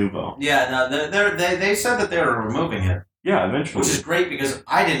 Yes, the Nuvo. Yeah, no, they said that they were removing it, Yeah, eventually. which is great because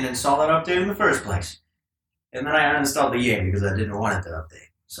I didn't install that update in the first place. And then I uninstalled the game because I didn't want it to update.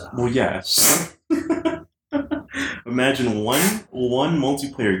 So Well, yes. Imagine one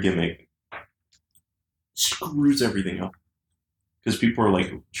multiplayer gimmick screws everything up. Because people are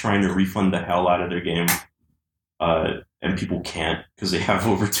like trying to refund the hell out of their game, and people can't because they have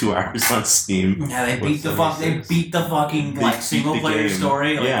over 2 hours on Steam. yeah, they What's beat the 76? fucking They like beat single the player game.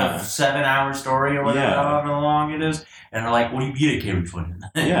 story, like Yeah. the 7-hour story or whatever, Yeah. however long it is. And they're like, "What do you mean I can't refund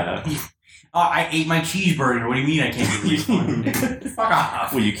it?" Yeah. Oh, I ate my cheeseburger. What do you mean I can't get refunded? Fuck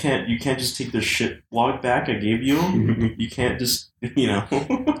off. Well, you can't just take the shit log back I gave you. You can't just I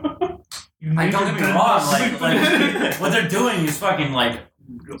don't get me wrong. Like what they're doing is fucking like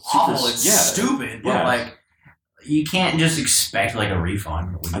awful. It's yeah. stupid. But Yeah. like, you can't just expect like a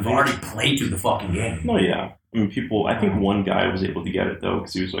refund when I you've think- already played through the fucking game. No, yeah. I mean, people. I think one guy was able to get it though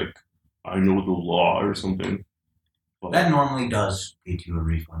because he was like, "I know the law" or something. But, that normally does get you a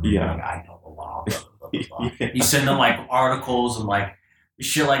refund. Yeah. Like, I know the law. Blah, blah, blah, blah. Yeah. You send them like articles and like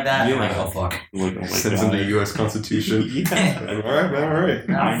shit like that. Yeah. You're like, oh fuck. Like, oh my Sends God. them the U.S. Constitution. Yeah. All right.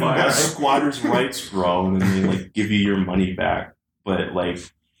 I know that's squatters' rights, bro, and then they like give you your money back. But like,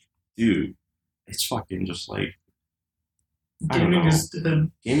 dude, it's fucking just like Gaming is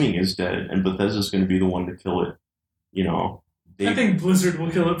dead. Gaming is dead, and Bethesda's going to be the one to kill it. You know, I think Blizzard will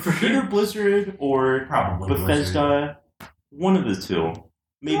kill it for either sure. Blizzard or Probably Bethesda. One of the two,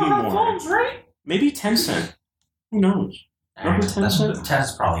 maybe You don't have more. phones, right? Maybe Tencent. Who knows? Remember Tencent?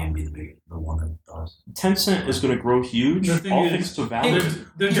 Tencent's probably gonna be the one that does. Tencent is going to grow huge. The thing All is, thanks to Valve.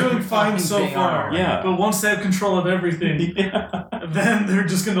 They're doing fine so Fucking far. Yeah. But once they have control of everything, Yeah. then they're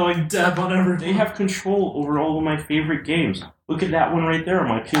just gonna like dab on everything. They have control over all of my favorite games. Look at that one right there on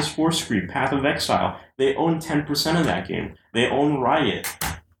my PS4 screen, Path of Exile. They own 10% of that game. They own Riot,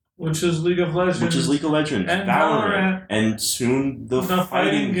 which is League of Legends. and Valorant, and soon the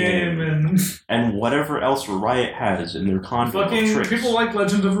fighting game, and whatever else Riot has in their content. Fucking people like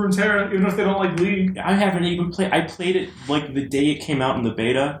Legend of Runeterra, even if they don't like League. I haven't even played. I played it like the day it came out in the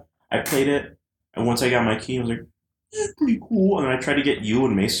beta. I played it, and once I got my key, I was like, "This is pretty cool." And then I tried to get you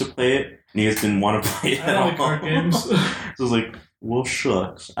and Mace to play it, and you guys didn't want to play it I don't like card games. So I was like, "Well,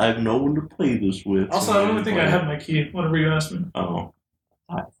 shucks, I have no one to play this with." Also, I don't even think I had my key. Whenever you asked me. Oh,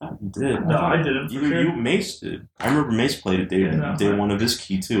 I thought you did. No, I didn't. For Either sure. you, Mace did. I remember Mace played it day one of his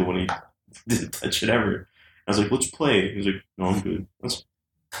key too when he didn't touch it ever. I was like, "Let's play." He was like, "No, I'm good."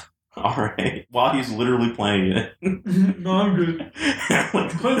 All right. While he's literally playing it. No, I'm good.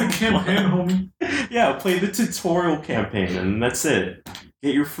 Play the campaign, homie. Yeah, play the tutorial campaign, and that's it.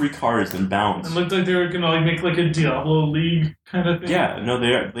 Get your free cards and bounce. It looked like they were gonna like make like a Diablo League kind of thing. Yeah, no,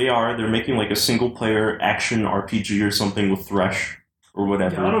 they are. They're making like a single player action RPG or something with Thresh or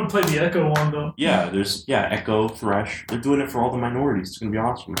whatever. Yeah, I don't play the Echo one though. Yeah, there's Echo, Thresh. They're doing it for all the minorities. It's gonna be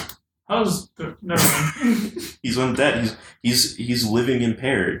awesome. How's never mind. He's undead. He's living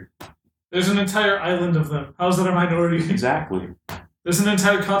impaired. There's an entire island of them. How's that a minority? Exactly. There's an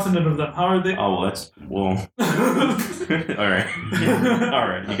entire continent of them. How are they? Oh, well. All right. All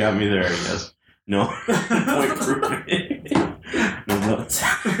right. You got me there, I guess. No. Point proven. No nuts.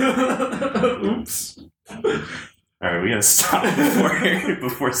 Oops. All right, we gotta stop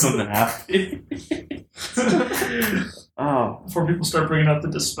before something happens. Oh, Before people start bringing out the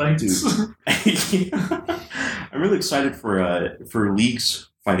despites. I'm really excited for League's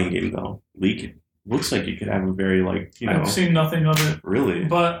fighting game though. League looks like it could have a very I've seen nothing of it. Really.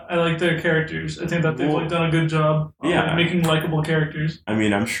 But I like their characters. I think that they've done a good job of making likable characters. I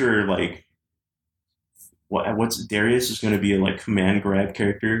mean, I'm sure what's Darius is going to be a command grab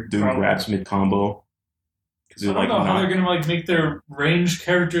character doing grabs mid combo. I don't know how they're going to make their ranged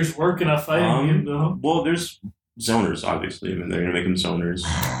characters work in a fighting game though. Well, there's zoners obviously. I mean, they're going to make them zoners.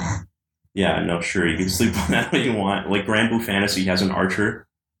 Yeah, no, sure, you can sleep on that when you want. Like Grand Blue Fantasy has an archer,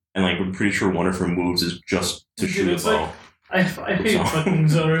 and I'm pretty sure one of her moves is just to shoot a bow. I hate fucking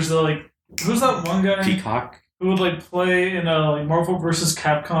zoners though. Who's that one guy? Peacock. Who would play in a Marvel vs.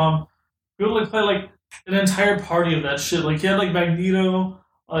 Capcom? Who would play an entire party of that shit? He had Magneto,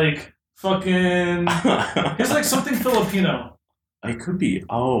 fucking. He's something Filipino. It could be.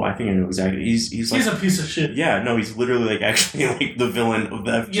 Oh, I think I know exactly. He's a piece of shit. Yeah, no, he's literally actually the villain of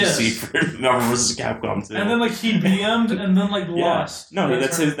the FGC for Marvel vs. Capcom too. And then he BM'd and then lost. No,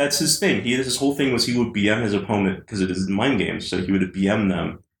 that's his thing. His whole thing was he would BM his opponent because it is mind games. So he would BM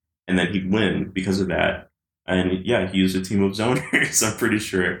them, and then he'd win because of that. And yeah, he used a team of zoners. I'm pretty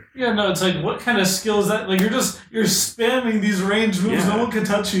sure. Yeah, no, it's what kind of skill is that? You're spamming these range moves. Yeah. No one can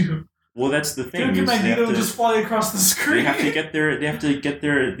touch you. Well, that's the thing. Dude, Magneto just fly across the screen. They have to get there. They have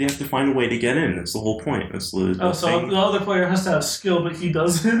to find a way to get in. That's the whole point. That's the so thing. the other player has to have skill, but he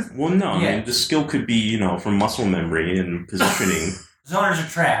doesn't. Well, no. I mean, the skill could be from muscle memory and positioning. Zoners are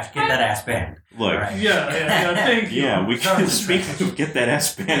trash. Get that ass banned. Look. Right. Yeah. Thank you. Yeah, we could. Speaking of get that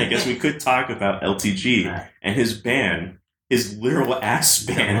ass banned, I guess we could talk about LTG and his ban. His literal ass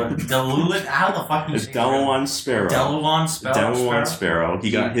ban. How the fuck is Delawon Sparrow. Delawon Sparrow.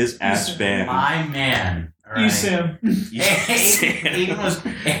 He got his ass banned. My man. Right. Sam. Aiden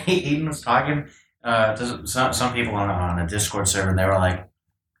was talking to some people on a Discord server, and they were like,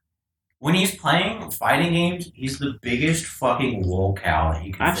 when he's playing fighting games, he's the biggest fucking lolcow that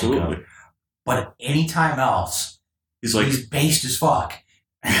you can think of. But anytime else, he's based as fuck.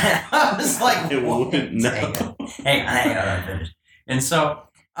 I was like, hang on, I'm finished. And so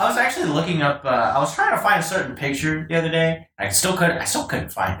I was actually looking up. I was trying to find a certain picture the other day. I still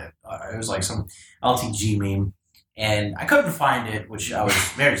couldn't find it. It was some LTG meme, and I couldn't find it, which I was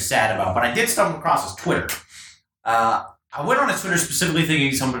very sad about. But I did stumble across his Twitter, I went on his Twitter specifically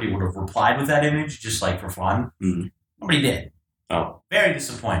thinking somebody would have replied with that image, just like for fun. Mm-hmm. Nobody did. Oh. Very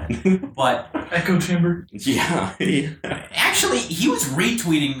disappointed. But Echo chamber. Yeah. Actually, he was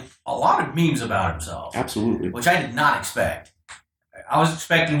retweeting a lot of memes about himself. Absolutely. Which I did not expect. I was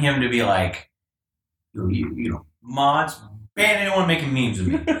expecting him to be like, you know, mods, ban anyone making memes of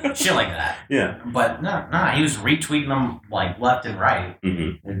me. Shit like that. Yeah. But no, he was retweeting them like left and right.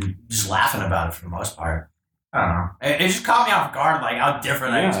 Mm-hmm. And just laughing about it for the most part. I don't know. It just caught me off guard, like how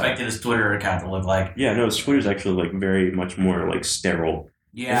different I expected his Twitter account to look like. Yeah, no, his Twitter's actually like very much more like sterile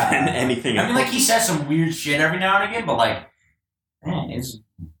than anything else. I mean, like he says some weird shit every now and again, but like, man, it's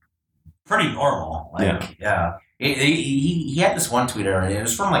pretty normal. Like, yeah. He had this one tweet earlier. It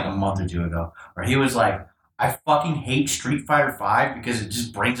was from like a month or two ago, where he was like, "I fucking hate Street Fighter V because it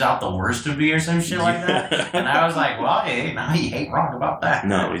just brings out the worst of me," or some shit like that. And I was like, "Well, hey, no, he ain't wrong about that."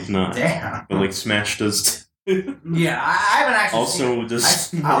 No, he's not. Damn. But like Smash does. Yeah, I haven't actually. Also,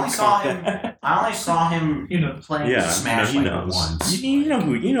 just I only saw him. Playing Smash once. You know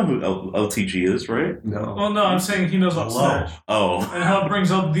who LTG is, right? No. Well, no, I'm saying he knows about Smash. Oh. And how it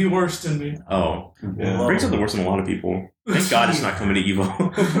brings out the worst in me. Oh. Yeah. It brings out the worst in a lot of people. Thank God it's not coming to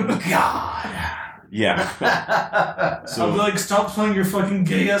Evo. God. Yeah. So I'll be like, stop playing your fucking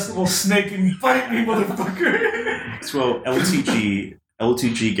gay ass little snake and fight me, motherfucker. So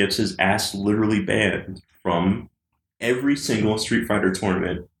LTG gets his ass literally banned from every single Street Fighter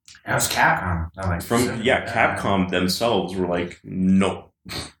tournament. That was Capcom. Capcom themselves were like, no,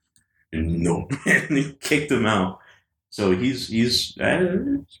 and they kicked him out. So he's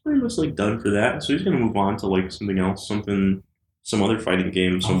pretty much like done for that. So he's gonna move on to like something else, some other fighting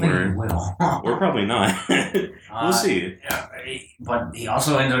game somewhere, or probably not. We'll see. Yeah, but he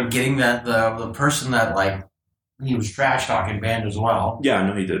also ended up getting the person that like he was trash talking banned as well. Yeah,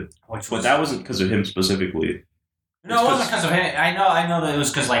 no, he did. But that wasn't because of him specifically. No, it wasn't because of him. I know that it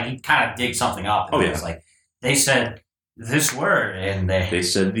was because like he kind of digged something up. And it was like they said this word and they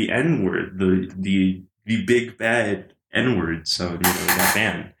said the N word, the big bad N word. So they got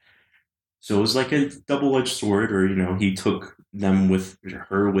banned. So it was like a double-edged sword, or he took them with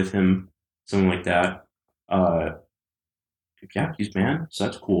him, something like that. Yeah, he's banned, so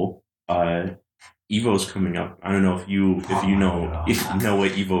that's cool. Evo's coming up. I don't know if you know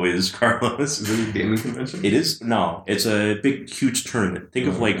what Evo is, Carlos. Is it a gaming convention? It is. No, it's a big, huge tournament. Think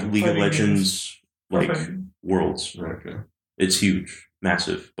of like League of Legends, like Worlds. Okay. It's huge,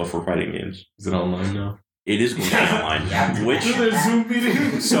 massive, but for fighting games. Is it online now? It is going to be online. Which Zoom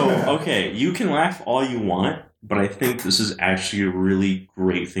meeting. So okay, you can laugh all you want, but I think this is actually a really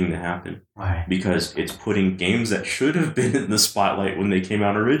great thing to happen. Why? Because it's putting games that should have been in the spotlight when they came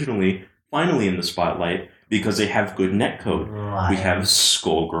out originally finally in the spotlight because they have good netcode. Right. We have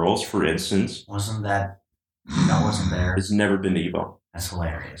Skullgirls, for instance. Wasn't there? It's never been Evo. That's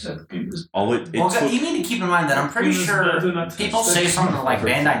hilarious. You need to keep in mind that I'm pretty sure people say something like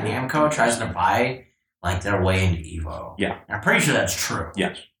Bandai Namco tries to buy like their way into Evo. Yeah. And I'm pretty sure that's true.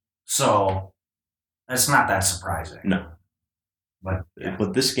 Yes. So that's not that surprising. No. But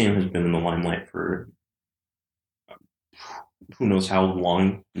this game has been in the limelight for who knows how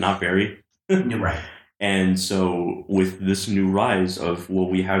long, not very. You're right. And so with this new rise of,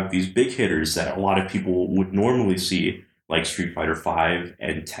 we have these big hitters that a lot of people would normally see, like Street Fighter V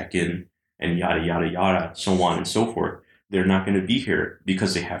and Tekken and yada, yada, yada, so on and so forth. They're not going to be here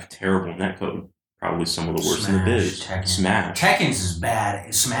because they have terrible netcode. Probably some of the worst in the biz. Smash. Tekken's is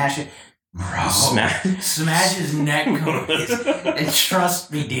bad. Smash. Bro, Smash's netcode and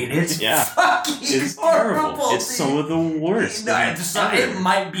trust me, dude, it's fucking horrible. Terrible. It's some of the worst. No, it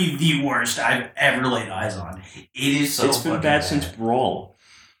might be the worst I've ever laid eyes on. It is so. It's been bad since Brawl.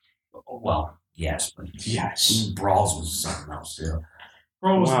 Well, yes, but Brawls was something else too.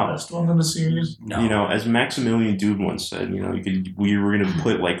 Brawl was the best one in the series. No. As Maximilian Dude once said, we were going to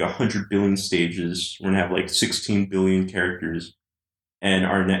put like 100 billion stages. We're going to have like 16 billion characters. And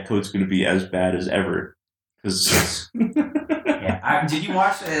our netcode's going to be as bad as ever. Cause did you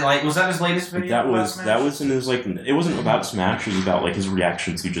watch? Was that his latest video? That was in his it wasn't about Smash. It was about like his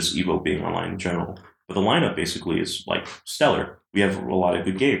reaction to just Evo being online in general. But the lineup basically is like stellar. We have a lot of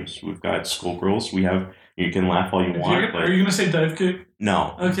good games. We've got Skullgirls. You can laugh all you want. Are you going to say Dive Kick?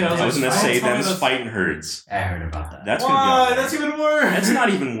 No. Okay, I was going to say that's Fighting Herds. I heard about that. That's gonna be that's even worse. That's not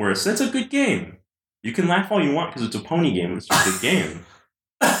even worse. That's a good game. You can laugh all you want because it's a pony game. It's a good game.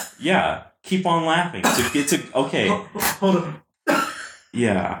 Yeah, keep on laughing. It's a okay. Hold on.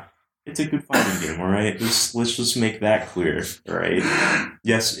 Yeah, it's a good fighting game. All right, let's just make that clear. All right.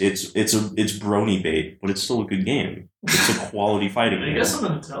 Yes, it's brony bait, but it's still a good game. It's a quality fighting game. You got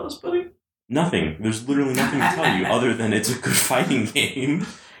something to tell us, buddy? Nothing. There's literally nothing to tell you other than it's a good fighting game.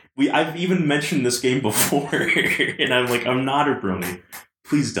 I've even mentioned this game before, and I'm like, I'm not a brony.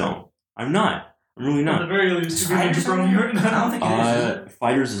 Please don't. I'm not. I'm really not. At the very least, you're going to brony right now. I don't think it is.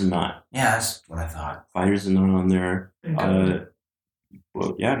 Fighters is not. Yeah, that's what I thought. Fighters is not on there.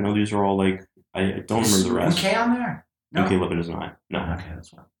 Well, yeah, no, these are all like, I don't remember the rest. MK on there? No. MK11 is not. No. Okay, that's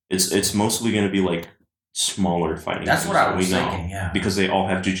fine. It's mostly going to be like smaller fighting That's games what I was that we thinking, know, yeah. because they all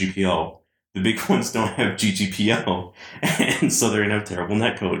have GGPO. The big ones don't have GGPO, and so they're going to have terrible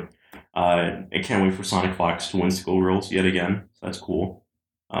netcode. I can't wait for Sonic Fox to win Schoolgirls yet again. So that's cool.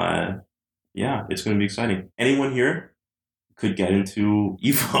 Yeah, it's going to be exciting. Anyone here could get into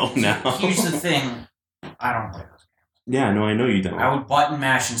Evo now. Here's the thing. I don't play those games. Yeah, no, I know you don't. I would button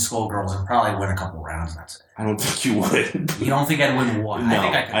mash in Skullgirls and probably win a couple rounds, and that's it. I don't think you would. You don't think I'd win one? No, I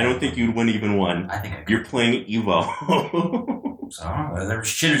think I could. I don't think you'd win even one. I think I could. You're playing Evo. So, there's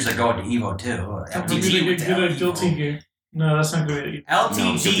shitters that go into Evo, too. LTG went to good at Guilty Evo. Gear. No, that's not good.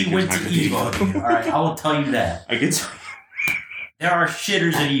 LTG went to Evo, dude. Alright, I will tell you that. I get. There are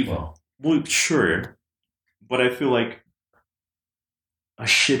shitters at Evo. Well, sure, but I feel like a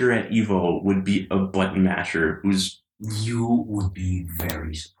shitter at Evo would be a button masher who's You would be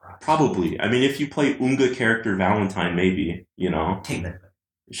very surprised. probably. I mean, if you play Unga character Valentine, maybe, you know. Take that.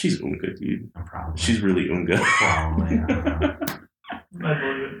 She's Unga, dude. Probably. She's really Unga. Probably. I don't know. I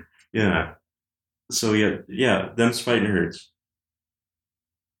believe it. Yeah. So yeah, them's fighting hurts.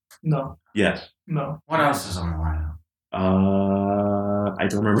 No. Yes. No. What else is on the lineup? I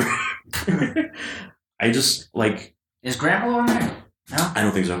don't remember. I just like. Is Gramble on there? No. I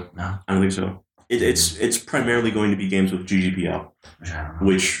don't think so. No. I don't think so. It's primarily going to be games with GGPO, Which I don't know.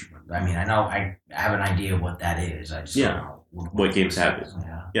 which I mean, I know I have an idea of what that is. I just don't know what games have it.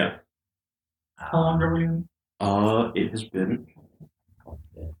 Yeah. How long are we in? It has been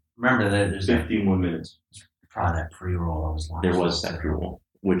Remember that there's that, 51 minutes. probably that pre-roll I was watching. There was that rule,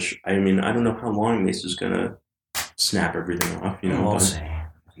 which I mean, I don't know how long this is gonna snap everything off. You know, We'll but- see.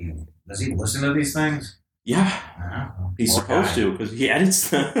 Does he listen to these things? yeah, he's Poor supposed guy. to because he edits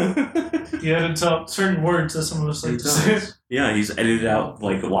them. You had to tell certain words that some of us like to say. Yeah, he's edited out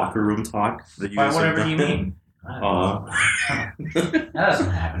like locker room talk that you By guys have whatever you done. mean. That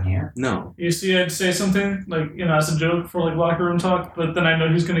doesn't happen here. No. You see, I'd say something like, as a joke for like locker room talk, but then I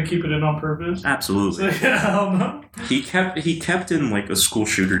know he's going to keep it in on purpose. Absolutely. So, yeah, I don't know. He kept in like a school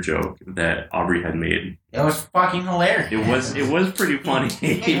shooter joke that Aubrey had made. It was fucking hilarious. It was pretty funny.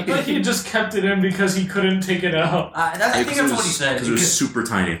 I feel like he just kept it in because he couldn't take it out. I think that's what he said. Because it was super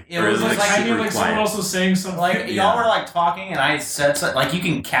tiny. It was like I mean, super like someone quiet. else was saying something. Like, y'all were like talking, and I said something. Like, you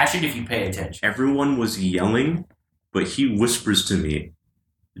can catch it if you pay attention. Everyone was yelling, but he whispers to me,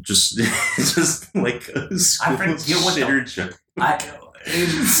 just like a school forget what the- shitter joke.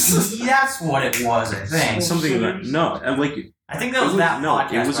 That's what it was, I think. Something like no, I'm like I think that was that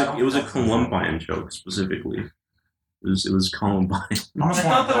podcast. it was a Columbine joke specifically. It was Columbine. I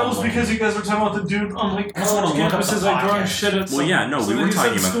thought that it was because you guys were talking about the dude on like I just wanna college look up the campuses like throwing podcast. shit at Well, yeah, no, we then were he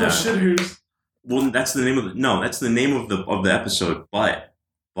talking said about school that. shitters. Well, that's the name of the episode, but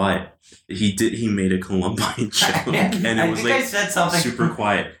he made a Columbine joke and it was I like said something super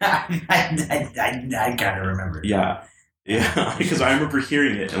quiet. I gotta remember it. Yeah, because I remember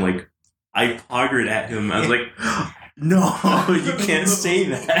hearing it and like I poggered at him. I was like, "No, you can't say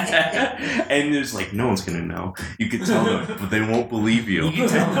that." And there's like, no one's gonna know. You can tell them, but they won't believe you. You can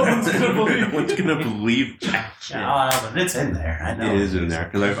tell No one's gonna believe No one's gonna believe that shit. No, but it's in there. I know It is in there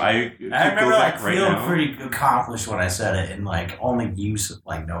because I could remember go like back right feeling now. pretty accomplished when I said it, and like only you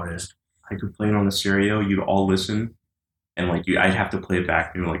like noticed. I could play it on the stereo. You'd all listen, and like I'd have to play it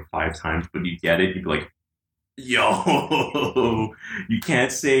back maybe like 5 times, but you'd get it. You'd be like, "Yo, you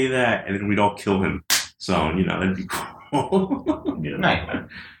can't say that," and then we'd all kill him. So that'd be cool. Yeah.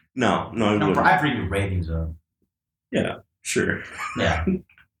 No, it wouldn't. I bring your ratings up. Yeah, sure. Yeah,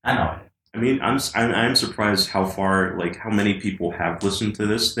 I know it. I mean, I'm surprised how many people have listened to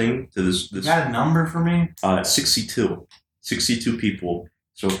this thing You got a number for me? 62 people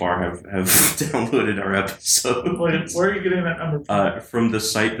so far have downloaded our episode. Wait, where are you getting that number from? From the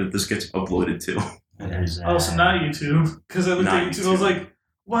site that this gets uploaded to. Oh, so not YouTube. Because I looked Not at YouTube, I was YouTube. like,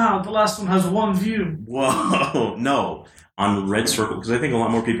 wow, the last one has 1 view. Whoa, no, on Red Circle, because I think a lot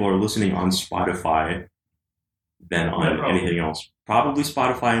more people are listening on Spotify than on Yeah, probably. anything else. Probably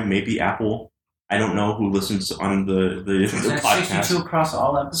Spotify, maybe Apple. I don't know who listens on the Is that podcast. 62 across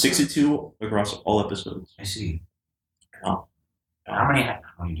all episodes? 62 across all episodes. I see. Oh. How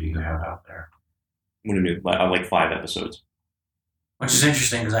many do you have out there? What do you mean? Like 5 episodes. Which is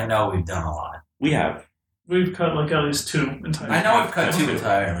interesting because I know we've done a lot. We have. We've cut like at least 2 entire. I know I've cut 2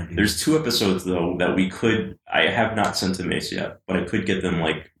 entirely. There's 2 episodes though that we could. I have not sent to Mace yet, but I could get them.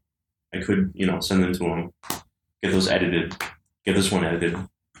 Like, I could, send them to him, get those edited, get this one edited,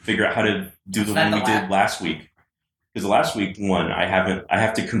 figure out how to do the one we did last week. Because the last week one, I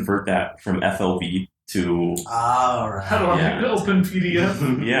have to convert that from FLV to. Oh, right. How do I open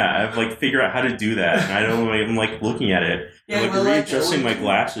PDF? Yeah, I've like figured out how to do that, and I don't know. I'm like looking at it, readjusting my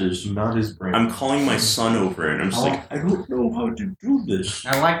glasses. Not his brain. I'm calling my son over, and I'm just like, I don't know how to do this.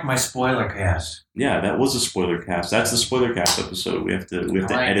 I like my spoiler cast. Yeah, that was a spoiler cast. That's the spoiler cast episode. We have to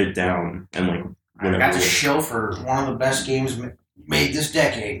edit down and like. I got the shill for one of the best games made this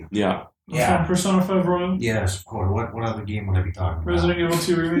decade. Yeah. Yeah. Persona 5 Royal? Yes, of course. What other game would I be talking about? Resident Evil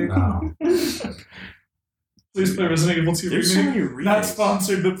 2 Remake? No. Please play Resident Evil 2 There's Remake. so many remakes. Not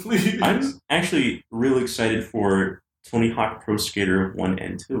sponsored, but please. I'm actually really excited for Tony Hawk Pro Skater 1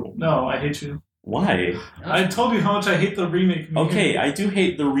 and 2. No, I hate you. Why? I told you how much I hate the remake meme. Okay, I do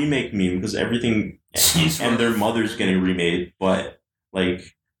hate the remake meme because everything and their mother's getting remade, but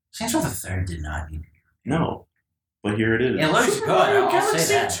like. Saints Row the Third did not need. No. But here it is. It looks good. I'll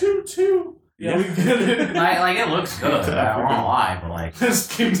say that. 2 too. Yeah, we get it. Like it looks good. I don't wanna lie, but like this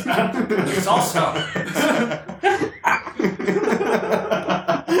game's out. it's also.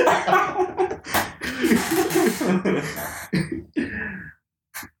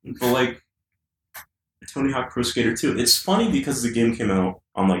 But like Tony Hawk Pro Skater 2, it's funny because the game came out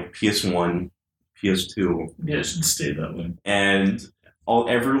on like PS1, PS2. Yeah, it should stay that way. And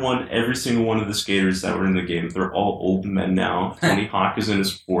every single one of the skaters that were in the game, they're all old men now. Tony Hawk is in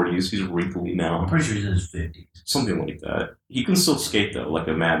his 40s. He's wrinkly now. I'm pretty sure he's in his 50s. Something like that. He can still skate though, like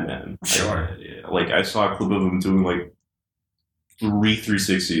a madman. Sure. I saw a clip of him doing like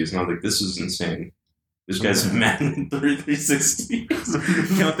 360s, and I was like, this is insane. This guy's a madman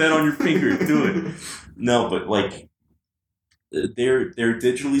 360s. Count that on your finger. Do it. No, but like, they're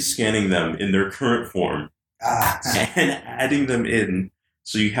digitally scanning them in their current form and adding them in.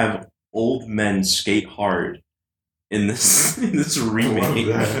 So you have old men skate hard in this remake.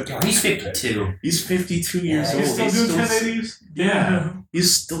 He's 52. He's 52 years old. He's still doing 1080s? Yeah.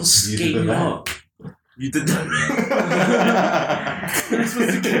 He's still skating up. You did that. You're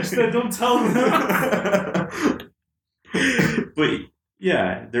supposed to catch that. Don't tell them. But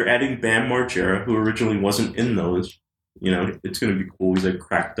yeah, they're adding Bam Margera, who originally wasn't in those. It's gonna be cool. He's like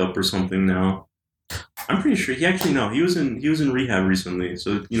cracked up or something now. I'm pretty sure he was in rehab recently,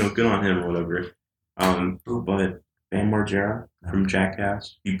 so good on him or whatever. But Bam Margera from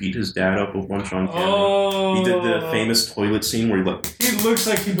Jackass, he beat his dad up a bunch on camera. Oh, he did the famous toilet scene where he looks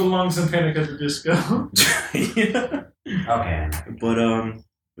like he belongs in Panic at the Disco. Yeah. Okay. But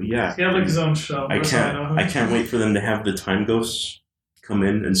yeah. He had like his own show. I can't wait for them to have the Time Ghosts come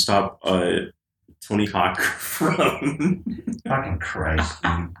in and stop Tony Hawk from fucking Christ,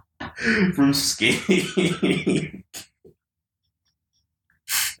 dude. From skating.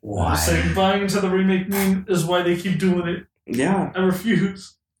 Why? Saying buying into the remake meme is why they keep doing it. Yeah. I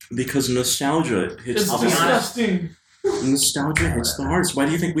refuse. Because nostalgia hits the disgusting. Nostalgia hits the hearts. Why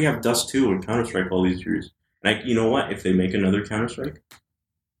do you think we have Dust 2 and Counter-Strike all these years? Like, you know what? If they make another Counter-Strike,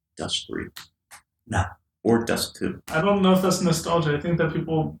 Dust 3. No. Or Dust 2. I don't know if that's nostalgia. I think that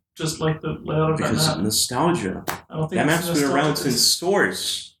people just like the layout of that map. Nostalgia. I don't think that map's been around since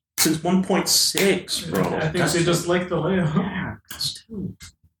Source. Since 1.6, bro. I think they just like the layout. Yeah, Dust 2.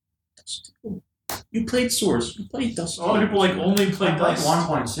 You played Source. You played Dust. A lot of people only play Dust. I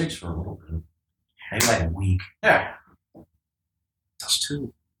played 1.6 for a little bit. Maybe like a week. Yeah. Dust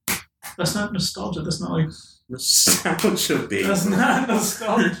 2. That's not nostalgia. That's not like nostalgia, baby. That's not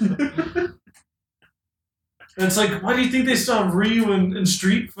nostalgia. It's like, why do you think they saw Ryu in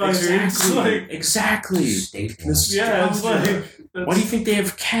Street Fighter? Exactly. Yeah, it's like. Why do you think they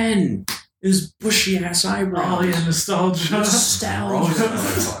have Ken? His bushy ass eyebrows. Oh yeah, nostalgia.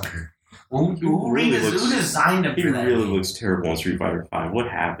 Who designed him? He really looks terrible in Street Fighter 5. What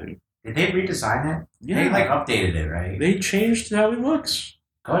happened? Did they redesign it? Yeah. They updated it, right? They changed how he looks.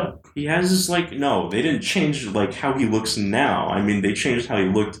 Good. He has this no, they didn't change how he looks now. I mean, they changed how he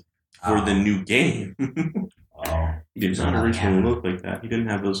looked for the new game. He did not originally look like that. He didn't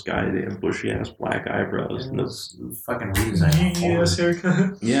have those guys. They have bushy ass black eyebrows. And those fucking redesign. Yes,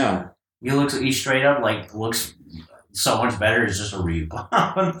 haircut. Yeah. He straight up looks so much better. It's just a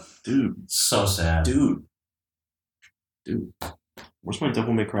rebound. Dude. So sad. Dude. Where's my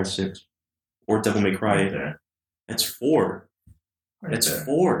Devil May Cry 6? Or Devil May Cry? Right there. That's 4. Right That's there.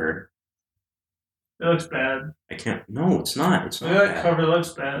 4. It looks bad. I can't. No, it's not. It's not. That cover looks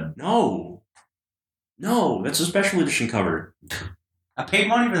bad. No, that's a special edition cover. I paid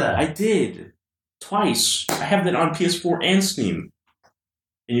money for that. I did. Twice. I have that on PS4 and Steam.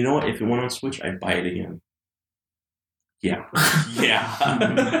 And you know what? If it went on Switch, I'd buy it again. Yeah.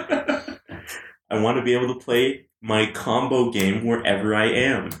 Yeah. I want to be able to play my combo game wherever I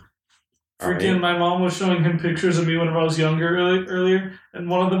am. Freaking, my mom was showing him pictures of me whenever I was younger earlier, and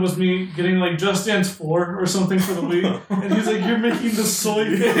one of them was me getting like Just Dance 4 or something for the Wii, and he's like, "You're making the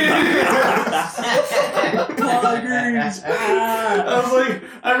soy face." Poggers. I was like,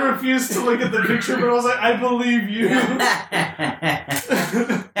 I refused to look at the picture, but I was like, I believe you.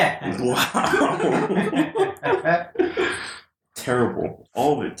 Wow. Terrible.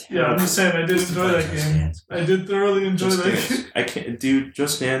 All of it terrible. Yeah, I'm just saying, I did enjoy that game. I did thoroughly enjoy that game. I can't, dude.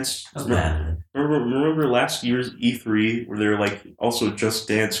 Just Dance. That's bad. Remember last year's E3 where they're like also Just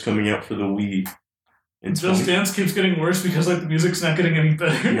Dance coming out for the Wii. And Just Dance keeps getting worse because like the music's not getting any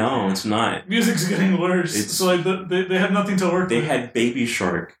better. No, it's not. Music's getting worse. So like they have nothing to work with. They had Baby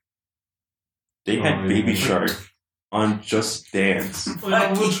Shark. Baby Shark on Just Dance.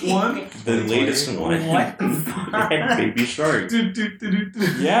 Which one? The latest one. What? They had Baby Shark.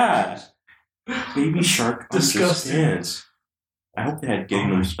 Yeah. Baby Shark on Just Disgusting. Dance. I hope they had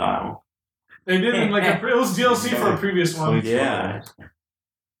Gangnam Style. They did in like it was DLC for a previous one. Yeah.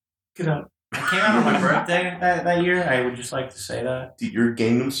 Get out. It came out on my birthday that year. I would just like to say that. Dude, your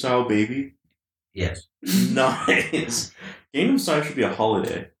Gangnam Style baby? Yes. Nice. Gangnam Style should be a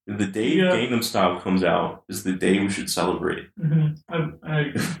holiday. The day Gangnam Style comes out is the day we should celebrate.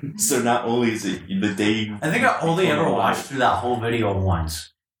 Mm-hmm. So not only is it the day you... I think I only ever watched through that whole video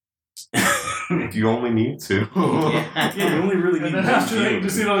once. You only need to. Yeah. Yeah, you only really And need then one after that, you game.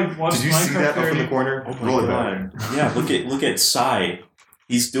 just need to like watch Did you see Minecraft that up in parody. the corner? Oh my Roll it god. back. Yeah, look at Psy.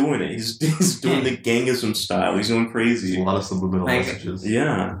 He's doing it. He's doing the Gangism style. He's going There's crazy. a lot of subliminal Like- messages.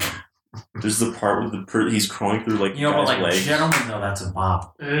 Yeah. There's the part where he's crawling through like You know, but guy's like legs. Gentleman though, that's a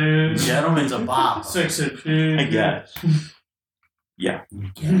bop. Gentleman's Gentleman's a bop. Sexy. I guess. Yeah.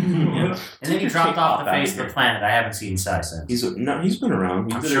 Yeah. And then he dropped off the face of the planet. I haven't seen Sai since. He's been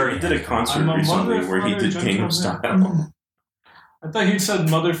around. I'm sure He he did a has. concert I'm a recently where he did gentleman. Gangnam Style. I thought he said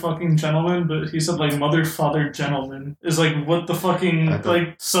motherfucking gentleman, but he said like mother father gentleman is like what the fucking I thought-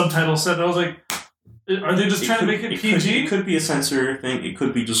 like subtitle said. I was like, are they just trying to make it PG? It could be a censor thing. It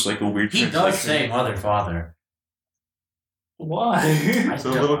could be just like a weird He does translation. say mother, father. Why?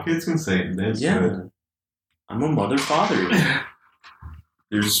 So little kids can say it. That's Yeah. good. I'm a mother father.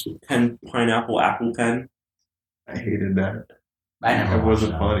 There's pineapple apple pen. I hated that. I never It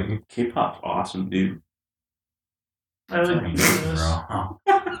wasn't watched that. funny. K-pop's awesome, dude. I like BTS.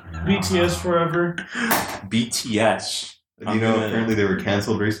 BTS forever. BTS. You know, apparently they were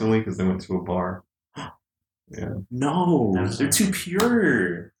canceled recently because they went to a bar. No, they're too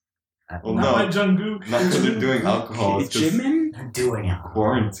pure. Well, Not no, my Jungkook. not because they're doing alcohol. It's just Jimin? They're doing it.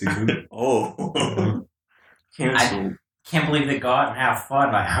 quarantine. Oh. Cancelled. Can't believe they go out and have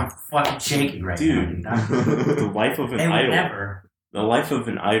fun. Like, I'm fucking shaking right Dude. now. The life of an They would idol. never. The life of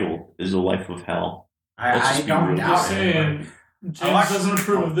an idol is a life of hell. Let's I just be don't real. I'm just doubt it. saying, James doesn't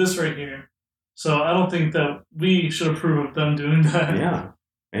approve of this right here. So I don't think that we should approve of them doing that.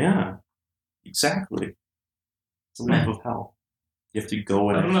 Yeah. Exactly. It's a life of hell. You have to go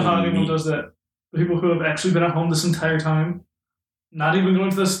and I don't know how actually anyone meet- does that. The people who have actually been at home this entire time, not even going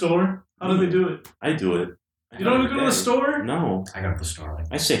to the store. How do they do it? I do it. You don't even go to the store? No. I go to the store like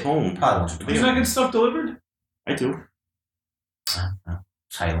I stay home. probably once or Do twice. you not get stuff delivered? I do.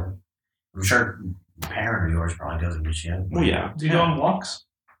 Silent. I'm sure a parent of yours probably does good shit. Well, yeah. Do you go on walks?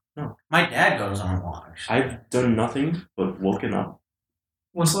 My dad goes on walks. I've done nothing but woken up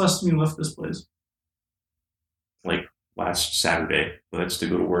When's the last time you left this place? like last Saturday, but that's to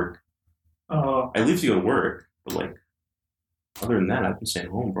go to work. Uh, I leave to go to work, but like other than that, I've been staying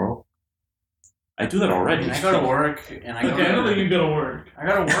home, bro. I do that already. I go to work and I go. okay, I know that you go to work. I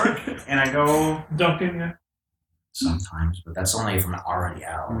go to work and I go Duncan, yeah. sometimes, but that's only if I'm already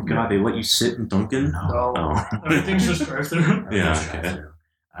out. Oh my god, they let you sit in Dunkin'? No. Oh. Everything's just drive through. Yeah, That's okay. true.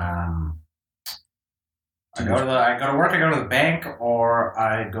 I go to work, I go to the bank, or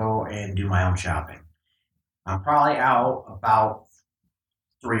I go and do my own shopping. I'm probably out about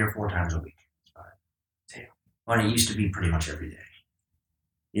 3 or 4 times a week. Damn. When it used to be pretty much every day.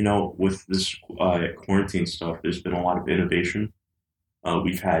 You know, with this quarantine stuff, there's been a lot of innovation.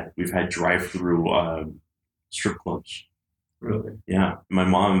 We've had drive-through strip clubs. Really? Yeah, my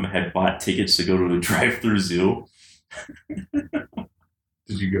mom had bought tickets to go to a drive-through zoo.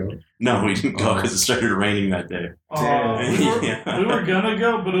 Did you go? No, we didn't go because it started raining that day. We were gonna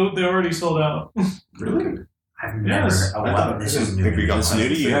go, but they already sold out. Really? I've never. This is new to me. It's new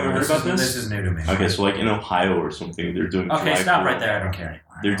to you? You haven't heard about this? This is new to me. Okay, so like in Ohio or something, they're doing. Okay, stop right there. I don't care anymore.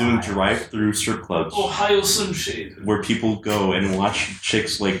 They're doing drive-through strip clubs. Ohio Slim Shade. Where people go and watch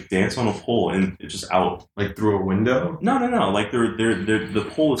chicks like dance on a pole and it's just out. Like through a window? No. Like the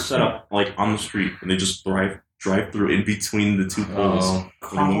pole is set up like on the street and they just drive through in between the two poles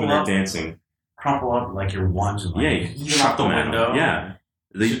when women are dancing. Crumple up like your ones and like shut them out. Yeah.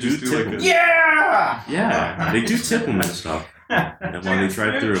 They do tip them. Yeah! Yeah. They do tip them and stuff. And while they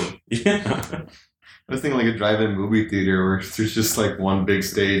drive through. Yeah. I was thinking like a drive-in movie theater where there's just like one big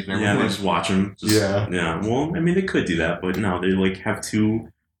stage and everyone. Yeah, they just watch them. Yeah. Well, I mean, they could do that, but no, they like have two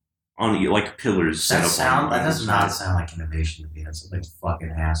on like pillars set up. That does not sound like innovation to me. That's like fucking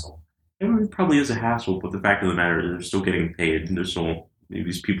hassle. It probably is a hassle, but the fact of the matter is they're still getting paid.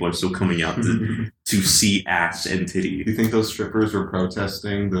 These people are still coming out to see ass and titty. Do you think those strippers were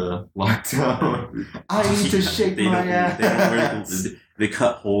protesting the lockdown? I need to shake my ass. They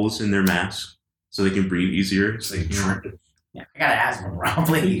cut holes in their masks so they can breathe easier. So they can I gotta ask them around,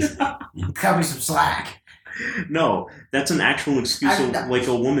 please. Cut me some slack. No, that's an actual excuse like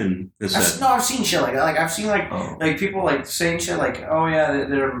a woman has said. No, I've seen shit like that. Like I've seen like people like saying shit like, oh yeah,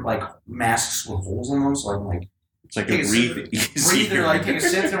 they're like masks with holes in them. So I'm like, it's like a breathe or like take a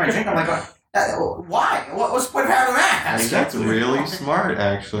sip through my drink. I'm like, why? What's the point of having a mask? That's really smart,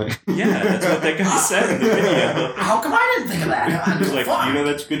 actually. Yeah, that's what that guy said in the video. How come I didn't think of that? He's like,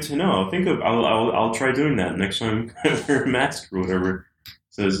 that's good to know. I'll try doing that next time I wear a mask or whatever.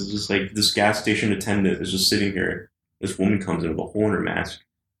 So it's just like this gas station attendant is just sitting here. This woman comes in with a hole in her mask.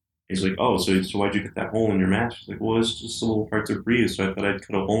 He's like, oh, so why'd you cut that hole in your mask? She's like, well, it's just a little hard to breathe, so I thought I'd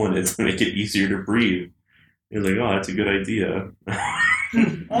cut a hole in it to make it easier to breathe. He's like, oh, that's a good idea.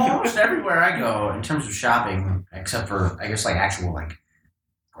 Well, almost everywhere I go in terms of shopping, except for I guess like actual like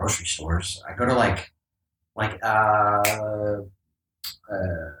grocery stores, I go to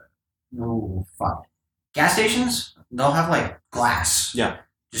gas stations. They'll have like glass,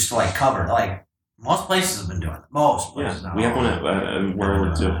 just to like cover. Like most places have been doing it. Most places. Yeah, we have one at where I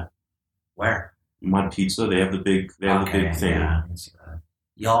work too. Where? Mud Pizza. They have the big. They have the big thing. Yeah, I can see that.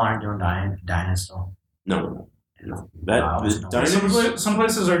 Y'all aren't doing dining still. No. Some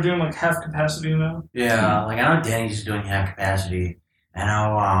places are doing like half capacity now. Yeah, like I know Denny's is doing half capacity. I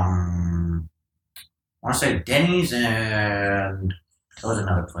know I want to say Denny's and there was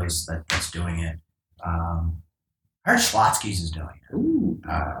another place that's doing it. I heard Schlotzsky's is doing it. Ooh.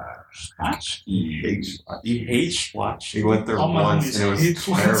 Schlotzsky. You hate Schlotzsky. He went there once and it was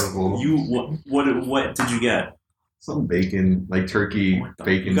terrible. What did you get? Some bacon, like turkey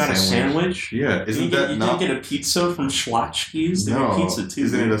bacon. You got sandwich? A sandwich? Yeah. You didn't get a pizza from Schlotzsky's? They have pizza too.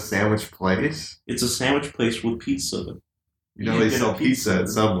 Isn't it a sandwich place? It's a sandwich place with pizza. You know they sell pizza at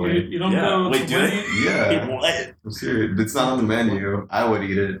Subway. You don't go to Wendy's? Yeah. What? I'm serious. It's not on the menu. I would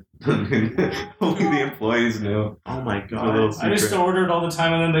eat it. Only the employees know. Oh my god. I used to order it all the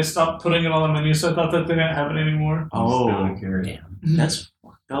time and then they stopped putting it on the menu, so I thought that they didn't have it anymore. Oh, damn. That's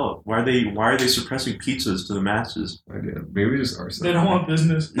fucked up. Why are they suppressing pizzas to the masses? Maybe just ourselves. They don't want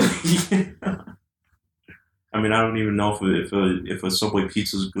business. I mean, I don't even know if a Subway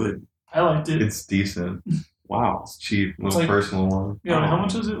pizza is good. I liked it. It's decent. Wow. It's cheap. Little personal one. Yeah, how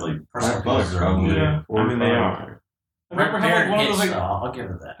much is it? Like $5 probably. Yeah. I mean, they are. Have you ever had like one of those like? I'll give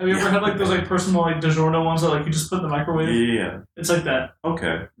it that. Have you ever had like those like personal like DiGiorno ones that like you just put in the microwave? Yeah. It's like that.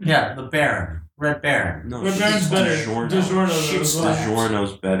 Okay. Yeah, the Baron, Red Baron. No, Red Baron's better.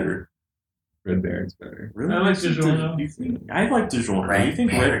 DiGiorno's better. Red Baron's better. Really? I like DiGiorno. You think I like DiGiorno? You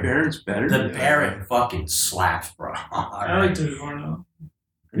think Red Baron's better? The Baron fucking slaps, bro. I like DiGiorno.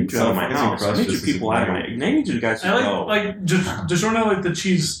 I need you out of my house. I need you people out of my. I need you guys to go. Like DiGiorno, like the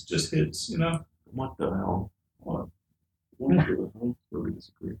cheese just hits, you know. What the hell? What? Really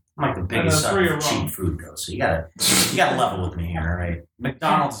disagree. I'm like the biggest sucker for cheap food goes, so you gotta level with me here, all right?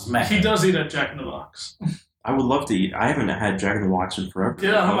 McDonald's is mecca. He does eat at Jack in the Box. I would love to eat. I haven't had Jack in the Box in forever.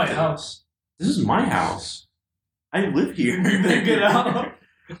 Get out of my house. This is my house. I live here. You better get out.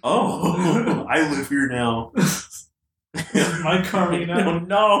 Oh, I live here now. This is my Carmi now.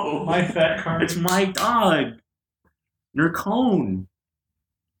 No, my fat Carmi. It's my dog. You're a cone.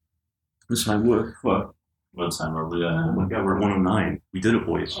 This is my work. What time are we at? Oh my god, we're at 109. We did it,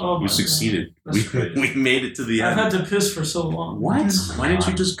 boys. We succeeded. We made it to the end. I've had to piss for so long. What? Why didn't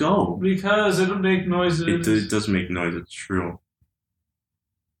you just go? Because it would make noises. It does make noise, it's true.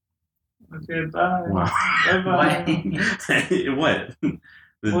 Okay, bye. Wow. Bye-bye. What?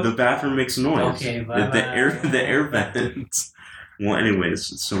 The bathroom makes noise. Okay, bye. The air vents. Well,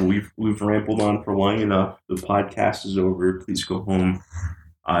 anyways, so we've rambled on for long enough. The podcast is over. Please go home.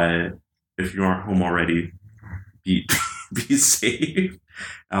 If you aren't home already, be be safe.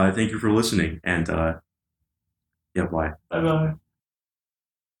 Thank you for listening, and yeah, bye. Bye bye.